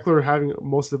 with Eckler having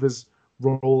most of his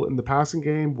role in the passing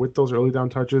game with those early down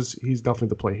touches, he's definitely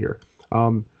the play here.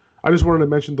 I just wanted to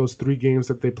mention those 3 games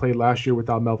that they played last year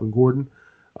without Melvin Gordon.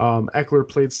 Eckler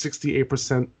played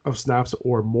 68% of snaps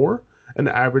or more and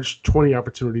averaged 20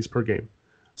 opportunities per game.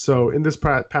 So in this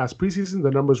past preseason,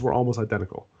 the numbers were almost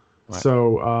identical. Right.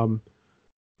 So,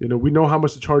 we know how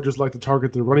much the Chargers like to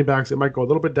target the running backs. It might go a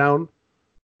little bit down,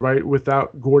 right,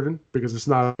 without Gordon because it's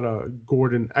not a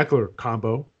Gordon-Eckler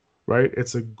combo, right?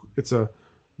 It's a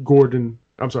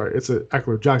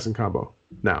Eckler-Jackson combo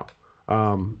now.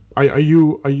 Are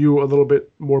you a little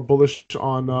bit more bullish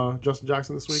on Justin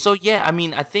Jackson this week? So yeah, I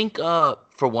mean, I think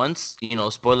for once,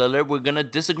 spoiler alert, we're gonna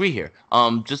disagree here.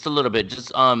 Just a little bit.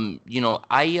 Just I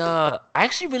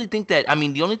actually really think that, I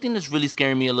mean, the only thing that's really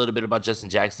scaring me a little bit about Justin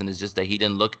Jackson is just that he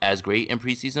didn't look as great in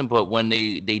preseason. But when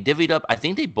they divvied up, I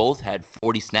think they both had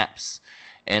 40 snaps.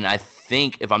 And I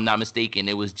think, if I'm not mistaken,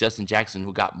 it was Justin Jackson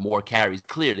who got more carries,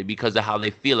 clearly, because of how they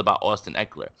feel about Austin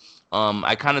Eckler.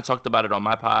 I kind of talked about it on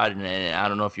my pod, and I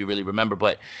don't know if you really remember,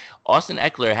 but Austin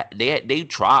Eckler, they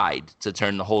tried to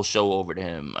turn the whole show over to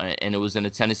him, and it was in a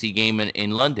Tennessee game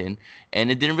in London,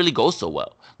 and it didn't really go so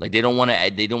well. Like they don't want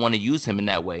to use him in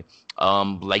that way.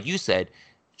 Like you said,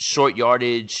 short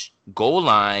yardage, goal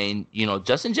line.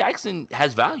 Justin Jackson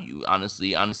has value,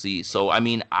 honestly. So I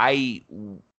mean,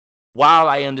 while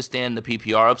I understand the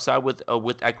PPR upside with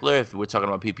Eckler, if we're talking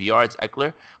about PPR, it's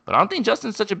Eckler. But I don't think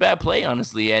Justin's such a bad play,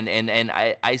 honestly. And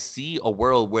I see a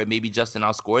world where maybe Justin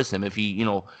outscores him if he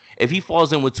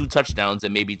falls in with 2 touchdowns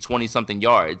and maybe 20-something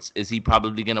yards. Is he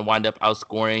probably going to wind up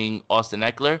outscoring Austin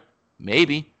Eckler?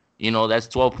 Maybe. That's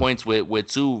 12 points with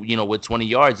 2, with 20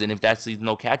 yards. And if that's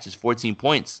no catches, 14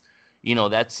 points.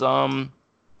 That's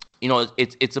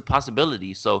it's a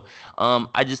possibility. So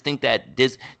I just think that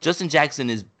this Justin Jackson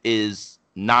is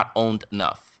not owned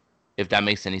enough, if that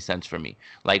makes any sense for me.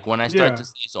 Like when I start to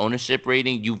see his ownership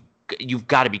rating, you've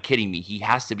got to be kidding me. He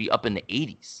has to be up in the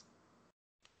 80s.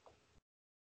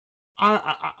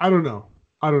 I don't know.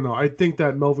 I think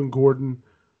that Melvin Gordon,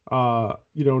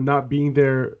 not being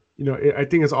there, I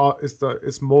think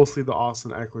it's mostly the Austin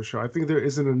Eckler show. I think there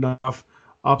isn't enough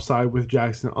upside with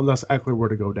Jackson unless Eckler were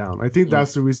to go down. I think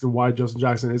that's the reason why Justin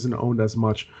Jackson isn't owned as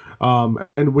much.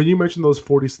 And when you mentioned those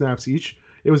 40 snaps each,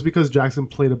 it was because Jackson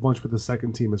played a bunch with the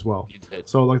second team as well.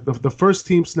 So like the first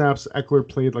team snaps, Eckler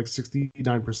played like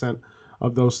 69%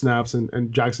 of those snaps,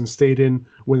 and Jackson stayed in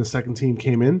when the second team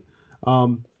came in.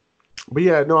 But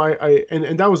yeah, no,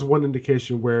 and that was one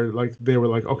indication where like they were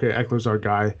like, okay, Eckler's our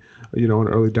guy, in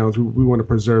early downs. We want to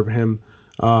preserve him.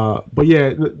 But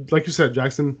yeah, like you said,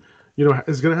 Jackson,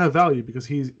 is going to have value because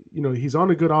he's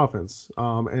on a good offense,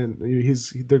 and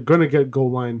they're going to get goal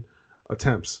line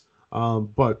attempts.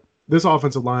 But this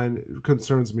offensive line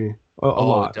concerns me a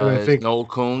lot. And I think Noel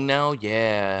Kung now,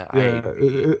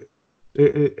 and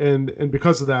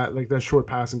because of that, like that short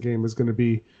passing game is going to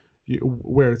be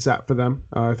where it's at for them.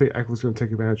 I think Eckler's going to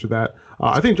take advantage of that.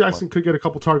 I think Jackson could get a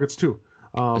couple targets too,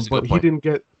 but he didn't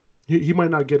get. He might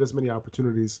not get as many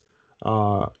opportunities.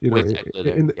 With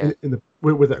Eckler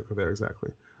there,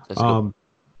 exactly.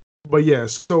 But yeah,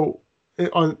 so we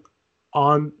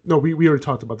already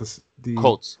talked about this. The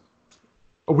Colts.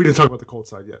 Oh, we didn't talk about the Colts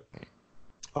side yet.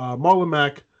 Marlon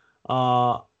Mack,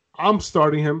 I'm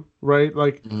starting him, right?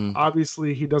 Like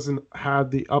obviously he doesn't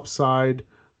have the upside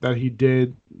that he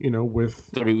did, with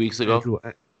 30 weeks ago.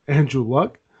 Andrew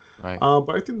Luck. Right.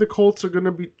 But I think the Colts are going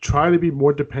to try to be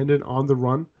more dependent on the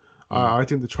run. I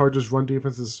think the Chargers' run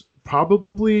defense is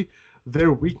probably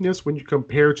their weakness when you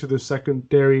compare to the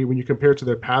secondary, when you compare to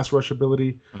their pass rush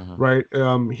ability, right?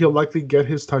 He'll likely get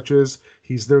his touches.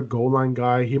 He's their goal line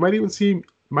guy. He might even see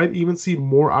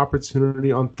more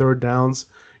opportunity on third downs.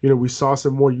 We saw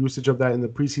some more usage of that in the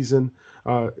preseason,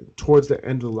 towards the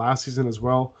end of the last season as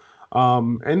well.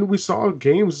 And we saw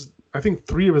games, I think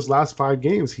 3 of his last 5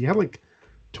 games, he had like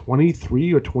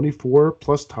 23 or 24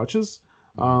 plus touches.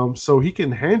 So he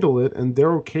can handle it, and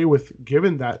they're okay with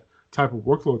giving that type of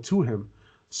workload to him.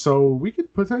 So we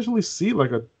could potentially see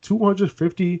like a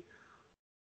 250,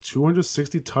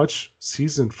 260 touch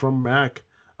season from Mac.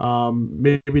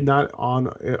 Maybe not on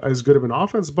as good of an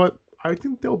offense, but I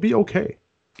think they'll be okay.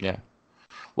 Yeah.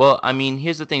 Well, I mean,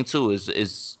 here's the thing too: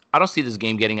 is I don't see this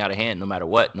game getting out of hand, no matter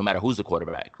what, no matter who's the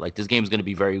quarterback. Like this game's going to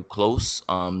be very close.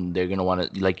 They're going to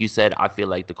want to, like you said, I feel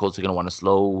like the Colts are going to want to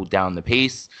slow down the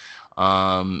pace.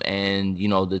 And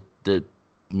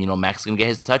Mac's going to get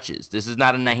his touches. This is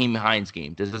not a Naheem Hines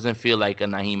game. This doesn't feel like a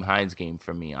Naheem Hines game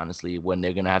for me, honestly. When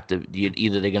they're going to have to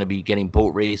either they're going to be getting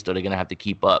boat raced or they're going to have to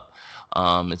keep up.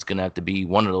 It's going to have to be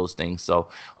one of those things. So,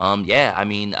 yeah, I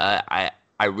mean,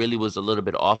 I really was a little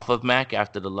bit off of Mac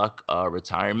after the Luck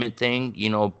retirement thing,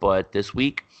 but this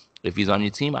week, if he's on your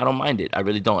team, I don't mind it. I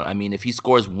really don't. I mean, if he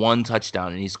scores one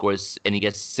touchdown and he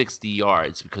gets 60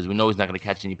 yards because we know he's not going to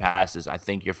catch any passes, I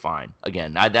think you're fine.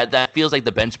 Again, that feels like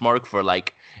the benchmark for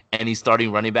like any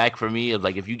starting running back for me. Of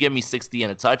like if you give me 60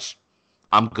 and a touch,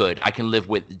 I'm good. I can live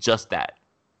with just that.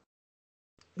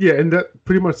 Yeah, and that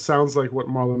pretty much sounds like what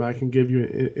Marlon Mack can give you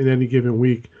in any given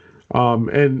week.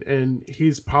 And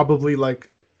he's probably like,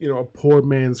 a poor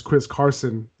man's Chris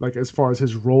Carson, like as far as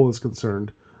his role is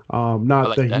concerned. Not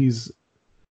like that he's,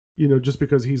 just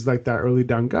because he's like that early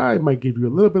down guy, might give you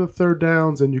a little bit of third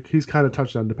downs, and he's kind of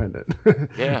touchdown dependent.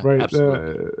 Yeah, right.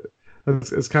 Absolutely.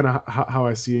 It's kind of how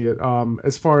I see it.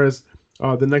 As far as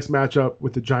the next matchup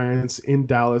with the Giants in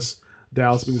Dallas,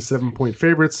 Dallas being 7-point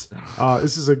favorites.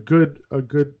 This is a good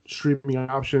streaming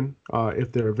option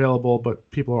if they're available, but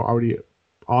people are already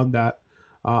on that.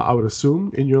 I would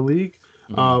assume in your league.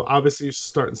 Obviously, you're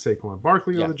starting Saquon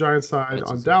Barkley on the Giants side.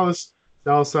 On Dallas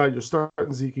side, you're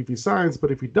starting Zeke if he signs,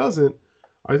 but if he doesn't,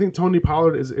 I think Tony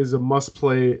Pollard is a must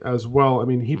play as well. I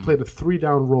mean, he played a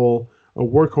 3-down role, a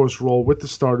workhorse role with the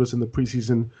starters in the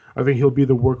preseason. I think he'll be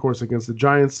the workhorse against the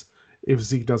Giants if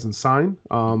Zeke doesn't sign.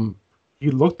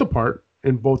 He looked the part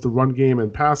in both the run game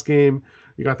and pass game.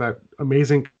 You got that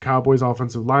amazing Cowboys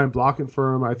offensive line blocking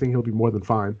for him. I think he'll be more than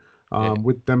fine.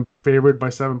 With them favored by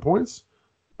 7 points,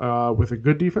 with a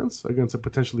good defense against a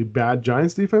potentially bad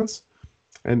Giants defense.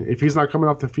 And if he's not coming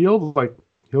off the field, like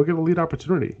he'll get a lead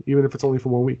opportunity, even if it's only for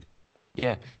 1 week.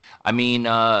 Yeah. I mean,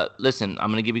 listen,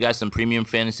 I'm going to give you guys some premium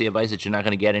fantasy advice that you're not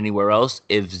going to get anywhere else.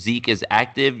 If Zeke is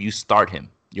active, you start him.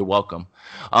 You're welcome.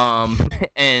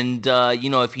 And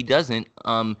if he doesn't,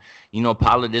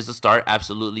 Pollard is a start.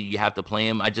 Absolutely. You have to play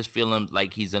him. I just feel him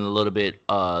like he's in a little bit,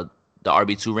 the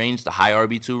RB2 range, the high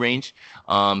RB2 range.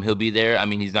 He'll be there. I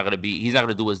mean, he's not going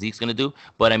to do what Zeke's going to do,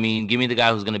 but I mean, give me the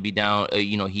guy who's going to be down.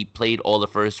 He played all the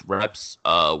first reps,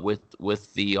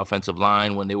 with the offensive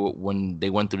line when they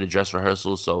went through the dress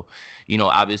rehearsal. So,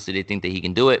 obviously they think that he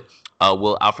can do it.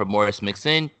 Will Alfred Morris mix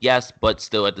in? Yes, but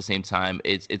still at the same time,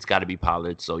 it's got to be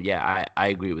Pollard. So yeah, I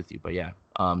agree with you. But yeah,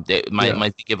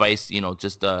 my Zeke advice,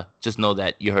 just know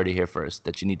that you heard it here first,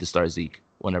 that you need to start Zeke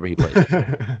whenever he plays.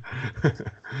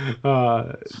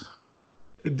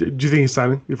 Do you think he's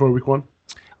signing before week 1?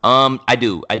 I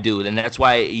do, and that's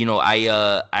why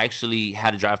I actually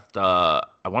had a draft.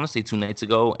 I want to say 2 nights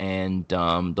ago, and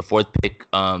the 4th pick,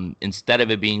 instead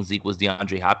of it being Zeke, was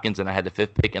DeAndre Hopkins, and I had the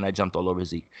 5th pick, and I jumped all over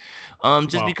Zeke,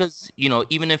 because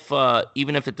even if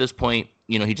at this point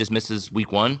he just misses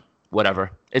week 1,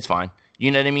 whatever, it's fine. You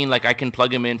know what I mean? Like I can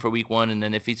plug him in for week 1, and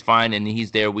then if he's fine and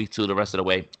he's there week 2 the rest of the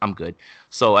way, I'm good.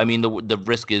 So I mean the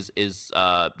risk is it's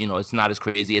not as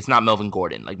crazy. It's not Melvin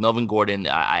Gordon. Like Melvin Gordon,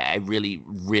 I really,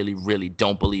 really, really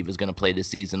don't believe is going to play this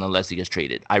season unless he gets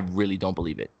traded. I really don't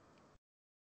believe it.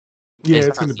 Yeah,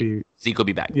 it's going to be Zeke will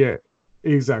be back. Yeah,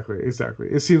 exactly.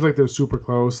 It seems like they're super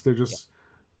close. They're just,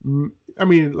 I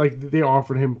mean, like they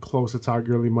offered him close to Todd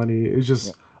Gurley money. It's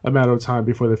just a matter of time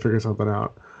before they figure something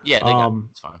out. Yeah,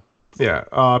 it's fine.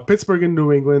 Yeah, Pittsburgh and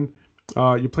New England.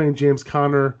 You're playing James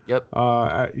Conner. Yep.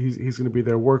 He's going to be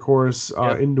their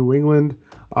workhorse in New England.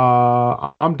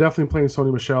 I'm definitely playing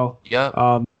Sony Michel.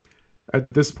 Yeah. At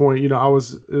this point, it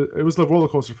was the roller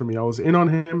coaster for me. I was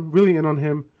really in on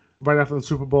him right after the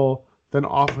Super Bowl, then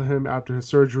off of him after his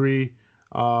surgery,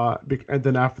 and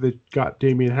then after they got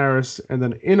Damian Harris, and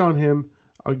then in on him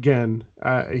again.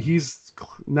 He's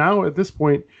now at this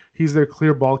point, he's their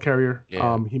clear ball carrier.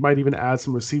 Yeah. He might even add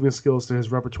some receiving skills to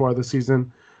his repertoire this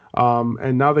season.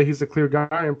 And now that he's the clear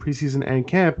guy in preseason and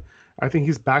camp, I think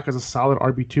he's back as a solid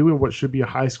RB2 in what should be a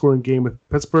high-scoring game with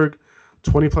Pittsburgh.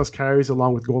 20-plus carries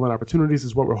along with goal line opportunities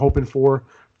is what we're hoping for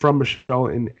from Michel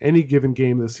in any given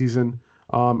game this season.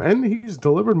 And he's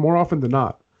delivered more often than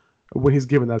not when he's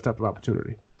given that type of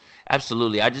opportunity.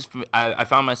 Absolutely. I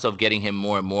found myself getting him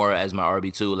more and more as my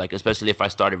RB2, like especially if I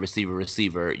started receiver,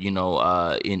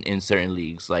 in certain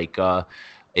leagues. Like it And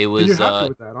you're was happy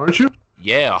with that, aren't you?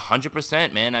 yeah,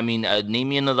 100%, man. I mean, name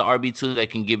me another RB2 that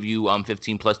can give you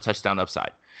 15 plus touchdown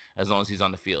upside as long as he's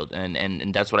on the field.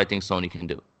 And that's what I think Sony can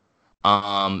do.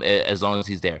 As long as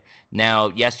he's there. Now,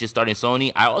 yes, you're starting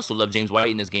Sony. I also love James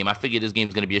White in this game. I figure this game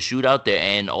is going to be a shootout there,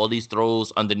 and all these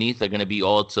throws underneath are going to be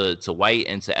all to White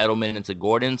and to Edelman and to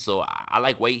Gordon. So I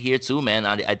like White here too, man.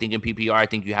 I think in PPR, I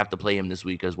think you have to play him this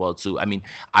week as well too. I mean,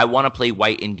 I want to play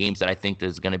White in games that I think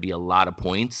there's going to be a lot of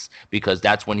points because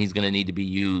that's when he's going to need to be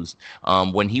used.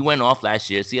 When he went off last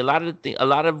year, see a lot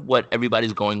of what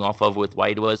everybody's going off of with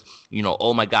White was,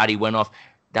 oh my God, he went off.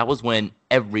 That was when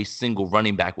every single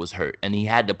running back was hurt and he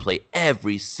had to play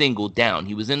every single down.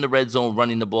 He was in the red zone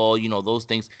running the ball, those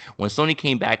things. When Sony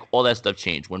came back, all that stuff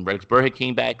changed. When Rex Burhead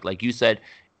came back, like you said,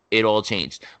 it all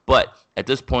changed. But at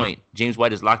this point, James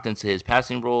White is locked into his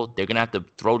passing role. They're going to have to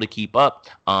throw to keep up.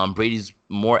 Brady's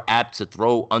more apt to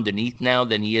throw underneath now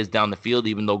than he is down the field,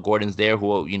 even though Gordon's there,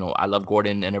 who, I love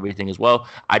Gordon and everything as well.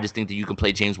 I just think that you can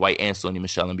play James White and Sony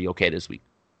Michel and be okay this week.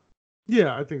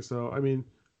 Yeah, I think so. I mean,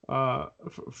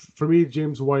 for me,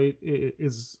 James White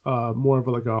is more of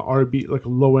like a RB, like a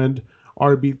low end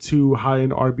RB2, high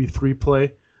end RB3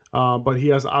 play. But he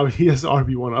has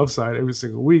RB1 upside every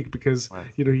single week because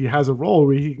Right. he has a role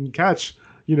where he can catch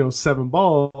 7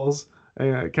 balls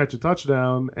and catch a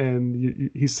touchdown,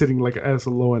 and he's sitting like as a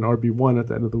low end RB1 at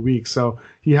the end of the week. So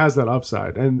he has that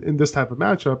upside. And in this type of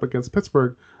matchup against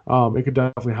Pittsburgh, it could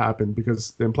definitely happen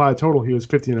because the implied total here is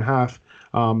 50.5.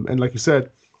 And like you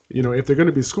said, if they're going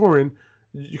to be scoring,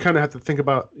 you kind of have to think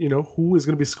about, who is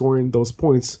going to be scoring those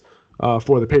points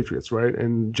for the Patriots, right?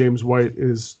 And James White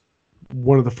is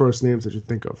one of the first names that you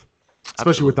think of,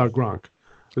 especially without Gronk.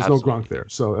 There's no Gronk there,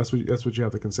 so that's what you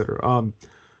have to consider.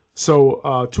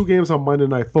 So 2 games on Monday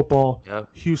Night Football. Yep.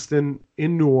 Houston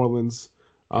in New Orleans.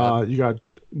 Yep. You got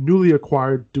newly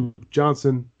acquired Duke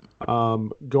Johnson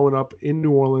going up in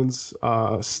New Orleans.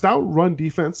 Stout run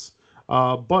defense,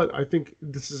 but I think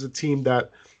this is a team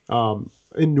that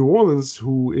in New Orleans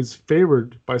who is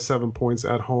favored by 7 points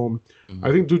at home. Mm-hmm.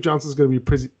 I think Duke Johnson's going to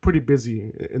be pretty busy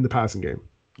in the passing game.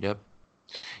 Yep.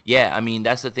 Yeah, I mean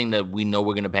that's the thing that we know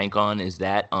we're gonna bank on is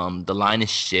that the line is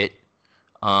shit.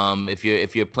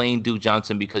 If you're playing Duke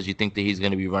Johnson because you think that he's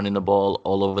gonna be running the ball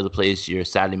all over the place, you're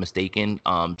sadly mistaken.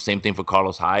 Same thing for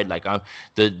Carlos Hyde. Like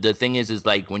the thing is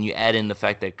like when you add in the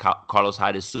fact that Carlos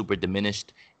Hyde is super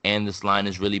diminished and this line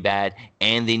is really bad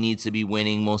and they need to be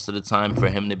winning most of the time for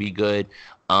him to be good.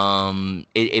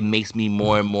 It makes me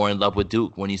more and more in love with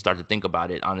Duke when you start to think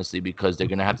about it, honestly, because they're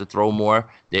going to have to throw more.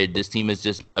 This team is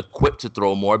just equipped to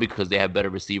throw more because they have better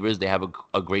receivers. They have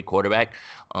a great quarterback.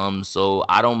 So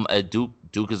I don't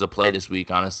Duke is a play this week,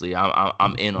 honestly.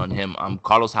 I'm in on him.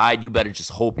 Carlos Hyde, you better just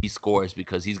hope he scores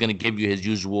because he's going to give you his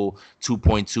usual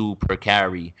 2.2 per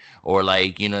carry or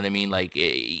like, you know what I mean? Like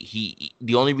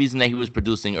the only reason that he was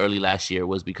producing early last year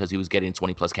was because he was getting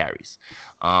 20 plus carries.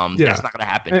 That's not going to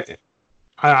happen.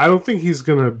 I don't think he's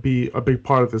going to be a big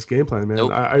part of this game plan, man.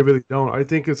 Nope. I really don't. I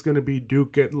think it's going to be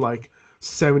Duke getting like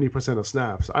 70% of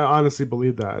snaps. I honestly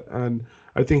believe that. And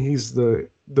I think he's the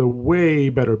way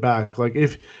better back. Like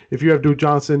if you have Duke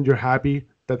Johnson, you're happy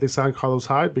that they signed Carlos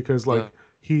Hyde because like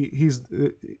he's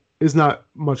not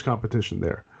much competition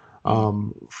there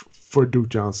for Duke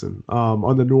Johnson.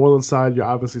 On the New Orleans side, you're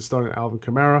obviously starting Alvin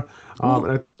Kamara.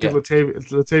 And I think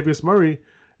Latavius Murray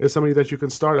is somebody that you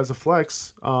can start as a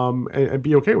flex and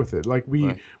be okay with it. Like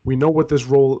we know what this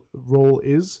role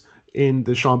is in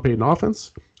the Sean Payton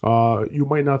offense. You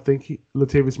might not think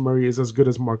Latavius Murray is as good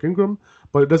as Mark Ingram,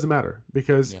 but it doesn't matter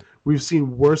because we've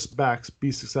seen worse backs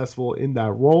be successful in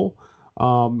that role.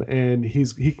 And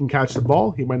he can catch the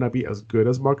ball. He might not be as good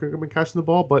as Mark Ingram in catching the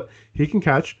ball, but he can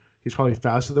catch. He's probably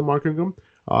faster than Mark Ingram.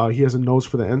 He has a nose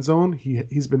for the end zone.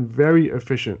 He's been very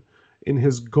efficient in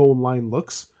his goal line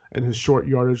looks and his short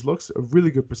yardage looks, a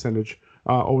really good percentage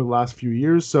over the last few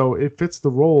years. So it fits the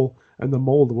role and the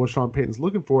mold of what Sean Payton's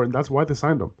looking for, and that's why they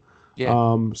signed him. Yeah.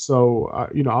 I'm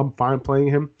fine playing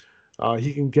him.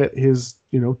 He can get his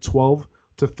 12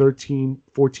 to 13,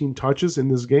 14 touches in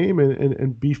this game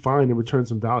and be fine and return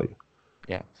some value.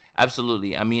 Yeah,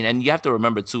 absolutely. I mean, and you have to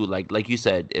remember too, like you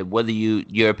said, whether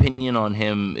your opinion on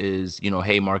him is,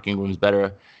 hey, Mark Ingram's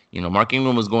better. Mark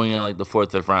Ingram was going in like the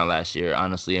fourth, fifth round last year,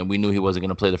 honestly, and we knew he wasn't going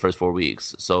to play the first 4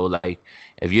 weeks. So, like,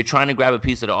 if you're trying to grab a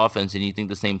piece of the offense and you think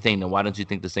the same thing, then why don't you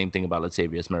think the same thing about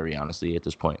Latavius Murray, honestly, at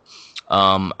this point?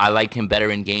 I like him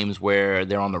better in games where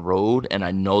they're on the road, and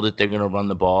I know that they're going to run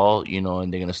the ball,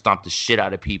 and they're going to stomp the shit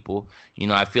out of people.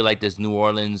 I feel like this New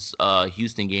Orleans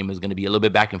Houston game is going to be a little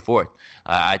bit back and forth.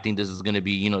 I think this is going to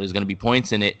be, there's going to be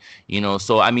points in it,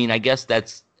 So, I mean, I guess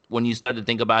that's, when you start to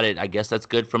think about it, I guess that's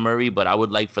good for Murray, but I would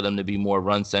like for them to be more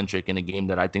run-centric in a game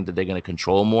that I think that they're going to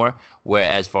control more, where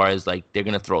as far as, like, they're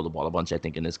going to throw the ball a bunch, I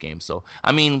think, in this game. So,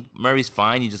 I mean, Murray's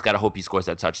fine. You just got to hope he scores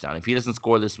that touchdown. If he doesn't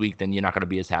score this week, then you're not going to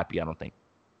be as happy, I don't think.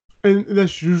 And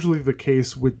that's usually the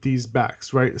case with these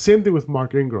backs, right? Same thing with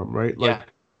Mark Ingram, right? Like,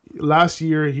 last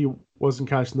year, he wasn't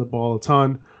catching the ball a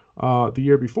ton. The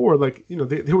year before, like,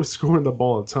 they were scoring the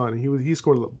ball a ton. He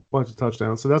scored a bunch of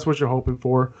touchdowns, so that's what you're hoping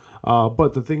for.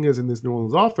 But the thing is, in this New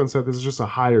Orleans offense, that there's just a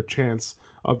higher chance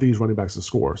of these running backs to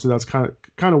score. So that's kind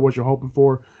of what you're hoping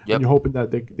for, and you're hoping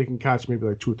that they can catch maybe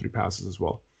like 2 or 3 passes as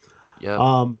well. Yeah.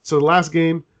 So the last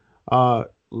game,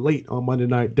 late on Monday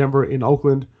night, Denver in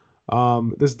Oakland.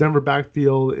 This Denver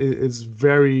backfield is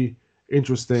very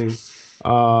interesting.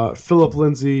 Philip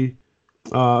Lindsay.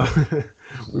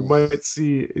 We might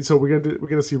see. So we're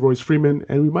gonna see Royce Freeman,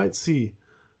 and we might see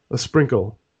a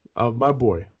sprinkle of my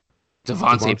boy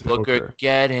Devontae Booker.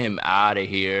 Get him out of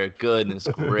here! Goodness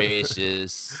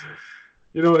gracious!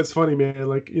 It's funny, man.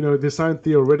 Like, they signed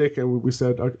Theo Riddick, and we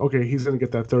said, okay, he's gonna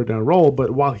get that third down role.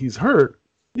 But while he's hurt,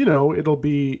 it'll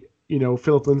be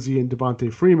Philip Lindsay and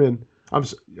Devontae Freeman. I'm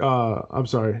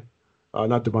sorry,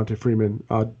 not Devontae Freeman.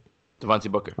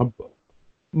 Devontae Booker.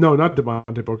 No, not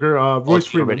Devontae Booker. Royce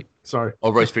Freeman. Already. Sorry.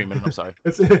 Oh, Royce Freeman. I'm sorry.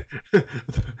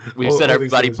 We said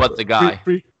everybody but the guy.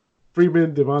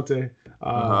 Freeman, Devontae.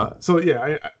 So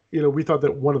yeah, we thought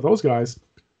that one of those guys,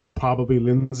 probably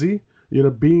Lindsay,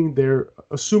 being there,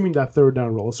 assuming that third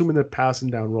down role, assuming that passing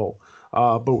down role.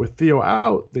 But with Theo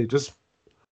out, they just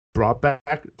brought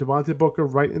back Devontae Booker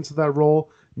right into that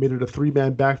role, made it a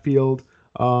 3-man backfield,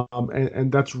 and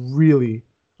that's really.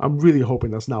 I'm really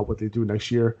hoping that's not what they do next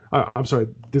year. I'm sorry,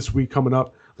 this week coming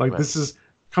up. Like, This is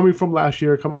coming from last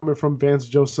year, coming from Vance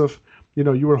Joseph.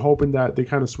 You were hoping that they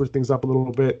kind of switch things up a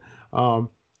little bit. And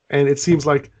it seems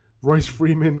like Royce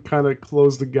Freeman kind of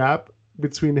closed the gap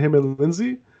between him and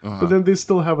Lindsay. But then they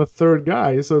still have a third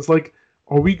guy. So it's like,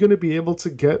 are we going to be able to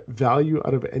get value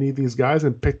out of any of these guys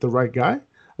and pick the right guy?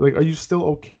 Like, are you still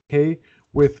okay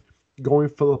with going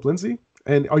Philip Lindsay?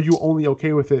 And are you only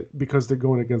okay with it because they're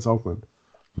going against Oakland?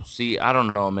 See, I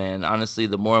don't know, man. Honestly,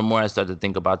 the more and more I start to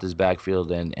think about this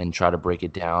backfield and try to break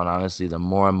it down, honestly, the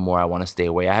more and more I want to stay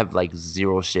away. I have like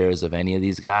 0 shares of any of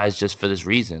these guys just for this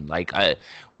reason. Like,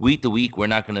 week to week, we're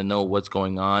not going to know what's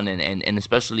going on. And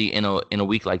especially in a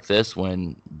week like this,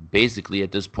 when basically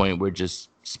at this point we're just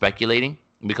speculating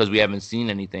because we haven't seen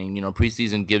anything.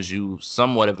 Preseason gives you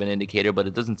somewhat of an indicator, but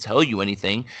it doesn't tell you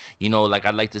anything. Like,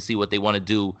 I'd like to see what they want to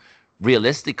do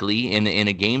realistically in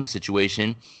a game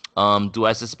situation. Do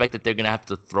I suspect that they're going to have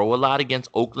to throw a lot against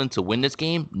Oakland to win this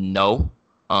game? No.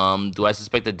 Do I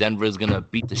suspect that Denver is going to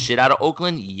beat the shit out of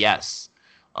Oakland? Yes.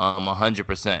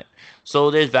 100%. So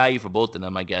there's value for both of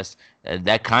them, I guess.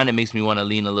 That kind of makes me want to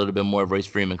lean a little bit more of Royce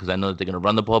Freeman because I know that they're going to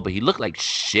run the ball, but he looked like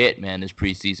shit, man, this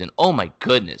preseason. Oh, my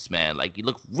goodness, man. Like, he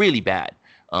looked really bad,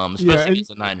 especially against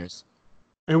the Niners.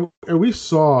 And we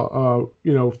saw,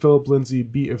 Philip Lindsay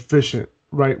be efficient,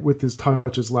 right, with his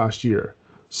touches last year.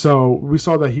 So we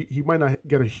saw that he might not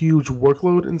get a huge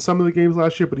workload in some of the games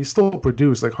last year, but he still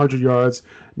produced like 100 yards,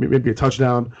 maybe a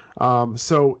touchdown.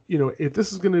 So, if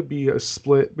this is going to be a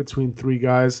split between 3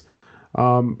 guys,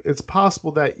 it's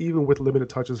possible that even with limited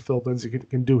touches, Phil Lindsay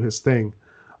can do his thing.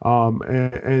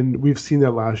 And we've seen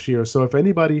that last year. So if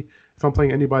I'm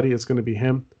playing anybody, it's going to be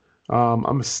him.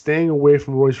 I'm staying away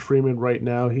from Royce Freeman right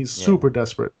now. He's super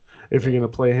desperate if you're going to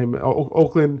play him.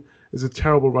 Oakland is a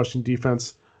terrible rushing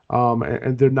defense.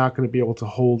 And they're not going to be able to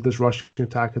hold this rushing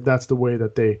attack if that's the way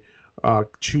that they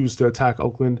choose to attack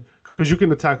Oakland. Because you can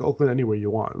attack Oakland any way you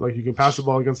want. Like, you can pass the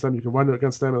ball against them, you can run it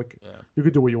against them. Like, you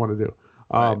can do what you want to do.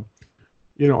 On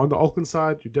the Oakland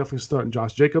side, you're definitely starting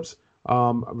Josh Jacobs.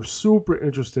 I'm super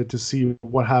interested to see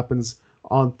what happens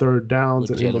on third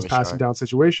downs and in those passing down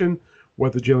situation.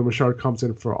 Whether Jalen Richard comes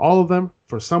in for all of them,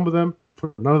 for some of them,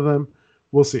 for none of them.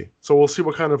 We'll see. So we'll see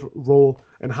what kind of role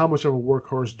and how much of a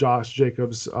workhorse Josh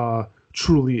Jacobs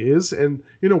truly is, and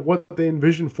what they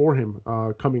envision for him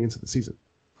coming into the season.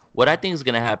 What I think is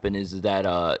going to happen is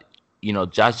that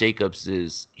Josh Jacobs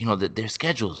is that their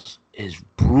schedules is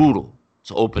brutal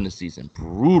to open the season,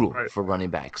 brutal for running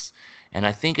backs, and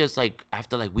I think it's like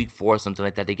after like week 4 or something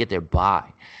like that they get their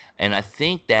bye, and I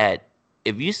think that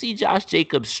if you see Josh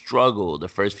Jacobs struggle the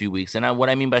first few weeks, and what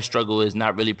I mean by struggle is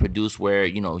not really produce where,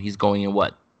 he's going in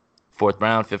what, 4th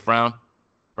round, 5th round,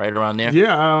 right around there?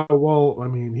 Yeah, well, I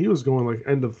mean, he was going like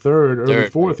end of 3rd, early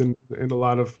 4th in a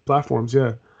lot of platforms,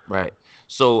 yeah. Right.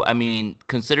 So, I mean,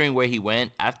 considering where he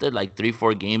went, after like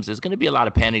 3-4 games, there's going to be a lot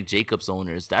of panic Jacobs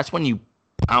owners. That's when you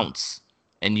pounce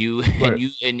and you Right.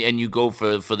 and you go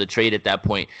for the trade at that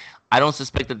point. I don't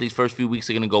suspect that these first few weeks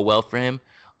are going to go well for him.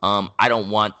 I don't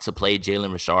want to play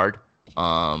Jalen Richard.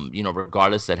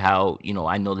 Regardless of how,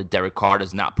 I know that Derek Carr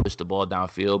does not push the ball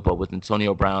downfield, but with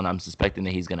Antonio Brown, I'm suspecting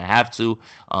that he's going to have to.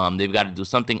 They've got to do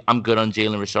something. I'm good on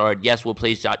Jalen Richard. Yes, we'll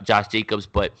play Josh Jacobs,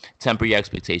 but temper your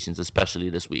expectations, especially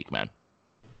this week, man.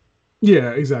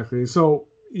 Yeah, exactly. So,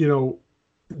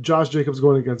 Josh Jacobs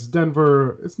going against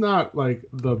Denver, it's not like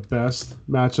the best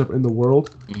matchup in the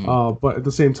world. Mm-hmm. But at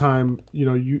the same time,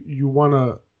 you want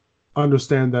to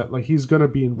understand that like he's going to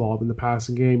be involved in the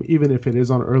passing game, even if it is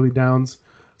on early downs.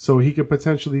 So he could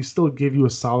potentially still give you a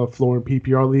solid floor in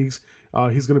PPR leagues.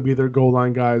 He's going to be their goal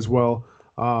line guy as well.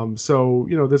 So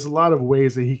there's a lot of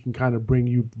ways that he can kind of bring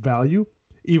you value,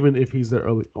 even if he's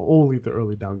only the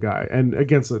early down guy, and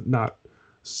against a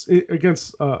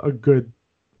good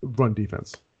run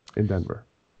defense in Denver.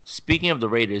 Speaking of the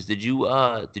Raiders, did you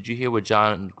hear what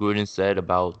John Gruden said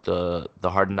about the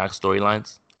Hard Knocks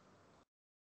storylines?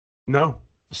 No.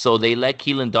 So they let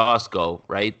Keelan Doss go,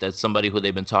 right? That's somebody who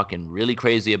they've been talking really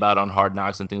crazy about on Hard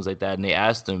Knocks and things like that. And they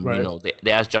asked him, Right.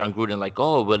 They asked John Gruden, like,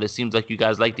 oh, but it seems like you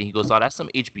guys liked it. He goes, oh, that's some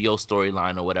HBO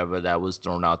storyline or whatever that was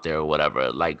thrown out there or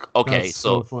whatever. Like, okay, That's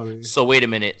so funny. So wait a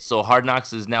minute. So Hard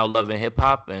Knocks is now Love and Hip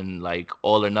Hop, and like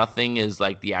All or Nothing is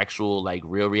like the actual like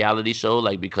real reality show,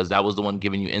 like because that was the one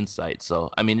giving you insight. So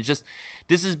I mean, this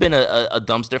has been a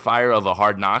dumpster fire of a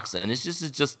Hard Knocks, and it's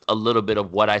just a little bit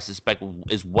of what I suspect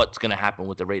is what's gonna happen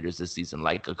with the Raiders this season,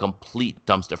 like a complete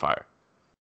dumpster fire.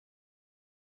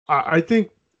 I think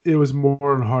it was more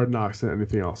on Hard Knocks than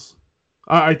anything else.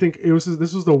 I think this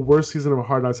was the worst season of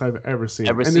Hard Knocks I've ever seen.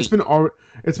 It's been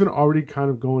already kind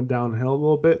of going downhill a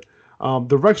little bit.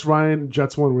 The Rex Ryan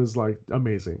Jets one was like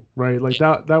amazing, right? Like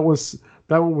that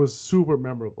one was super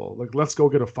memorable. Like, let's go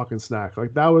get a fucking snack.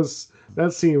 Like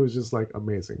that scene was just like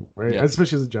amazing, right? Yeah.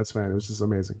 Especially as a Jets fan, it was just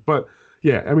amazing. But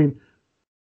yeah, I mean,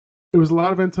 it was a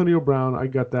lot of Antonio Brown. I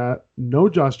got that. No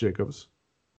Josh Jacobs.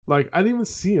 Like, I didn't even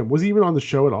see him. Was he even on the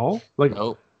show at all? Like,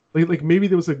 Nope. like maybe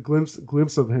there was a glimpse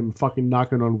of him fucking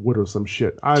knocking on wood or some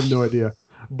shit. I have no idea.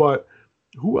 But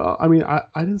who else? I mean, I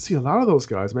didn't see a lot of those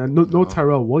guys, man. No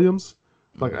Tyrell Williams.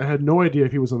 Like, I had no idea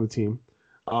if he was on the team.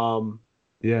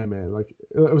 Yeah, man. Like,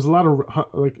 it was a lot of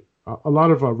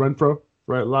Renfro,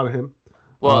 right? A lot of him.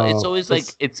 Well, it's always like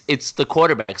it's the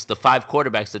quarterbacks, the 5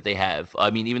 quarterbacks that they have.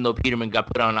 I mean, even though Peterman got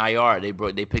put on IR,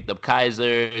 they picked up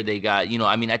Kaiser. They got,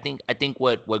 I mean, I think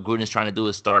what Gruden's trying to do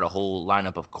is start a whole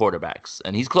lineup of quarterbacks,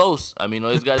 and he's close. I mean, all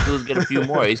he's got to do is get a few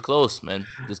more. He's close, man.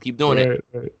 Just keep doing it.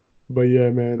 Right. But yeah,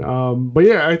 man. But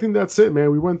yeah, I think that's it, man.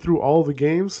 We went through all the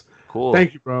games. Cool.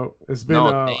 Thank you, bro. It's been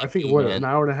I think an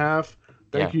hour and a half.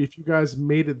 Thank you. If you guys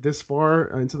made it this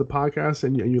far into the podcast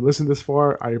and you listened this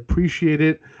far, I appreciate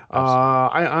it.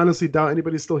 I honestly doubt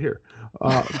anybody's still here.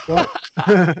 But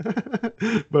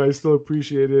I still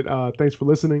appreciate it. Thanks for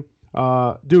listening.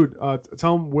 Dude,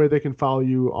 tell them where they can follow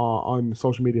you on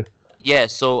social media. Yeah,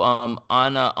 so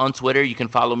on Twitter you can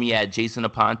follow me at Jason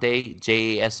Aponte,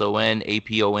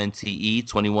 JASONAPONTE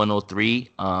 2103.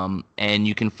 And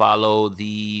you can follow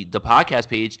the podcast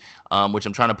page, which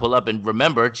I'm trying to pull up. And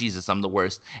remember, Jesus, I'm the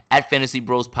worst. At Fantasy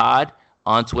Bros Pod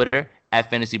on Twitter,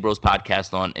 at Fantasy Bros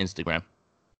Podcast on Instagram.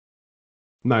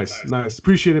 Nice.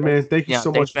 Appreciate it, man. Thank you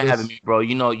so much for having me, bro.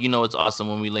 You know it's awesome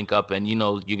when we link up, and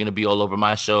you're gonna be all over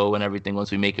my show and everything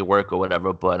once we make it work or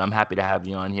whatever. But I'm happy to have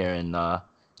you on here, and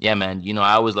yeah, man.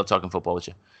 I always love talking football with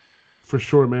you. For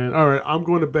sure, man. All right, I'm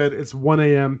going to bed. It's 1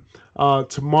 a.m.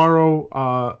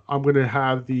 Tomorrow, I'm going to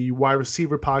have the wide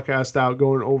receiver podcast out,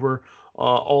 going over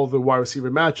all the wide receiver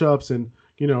matchups and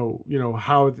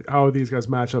how these guys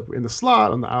match up in the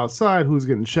slot, on the outside, who's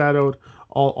getting shadowed,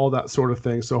 all that sort of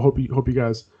thing. So hope you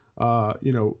guys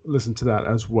listen to that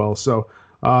as well. So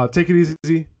take it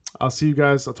easy. I'll see you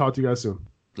guys. I'll talk to you guys soon.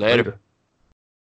 Later.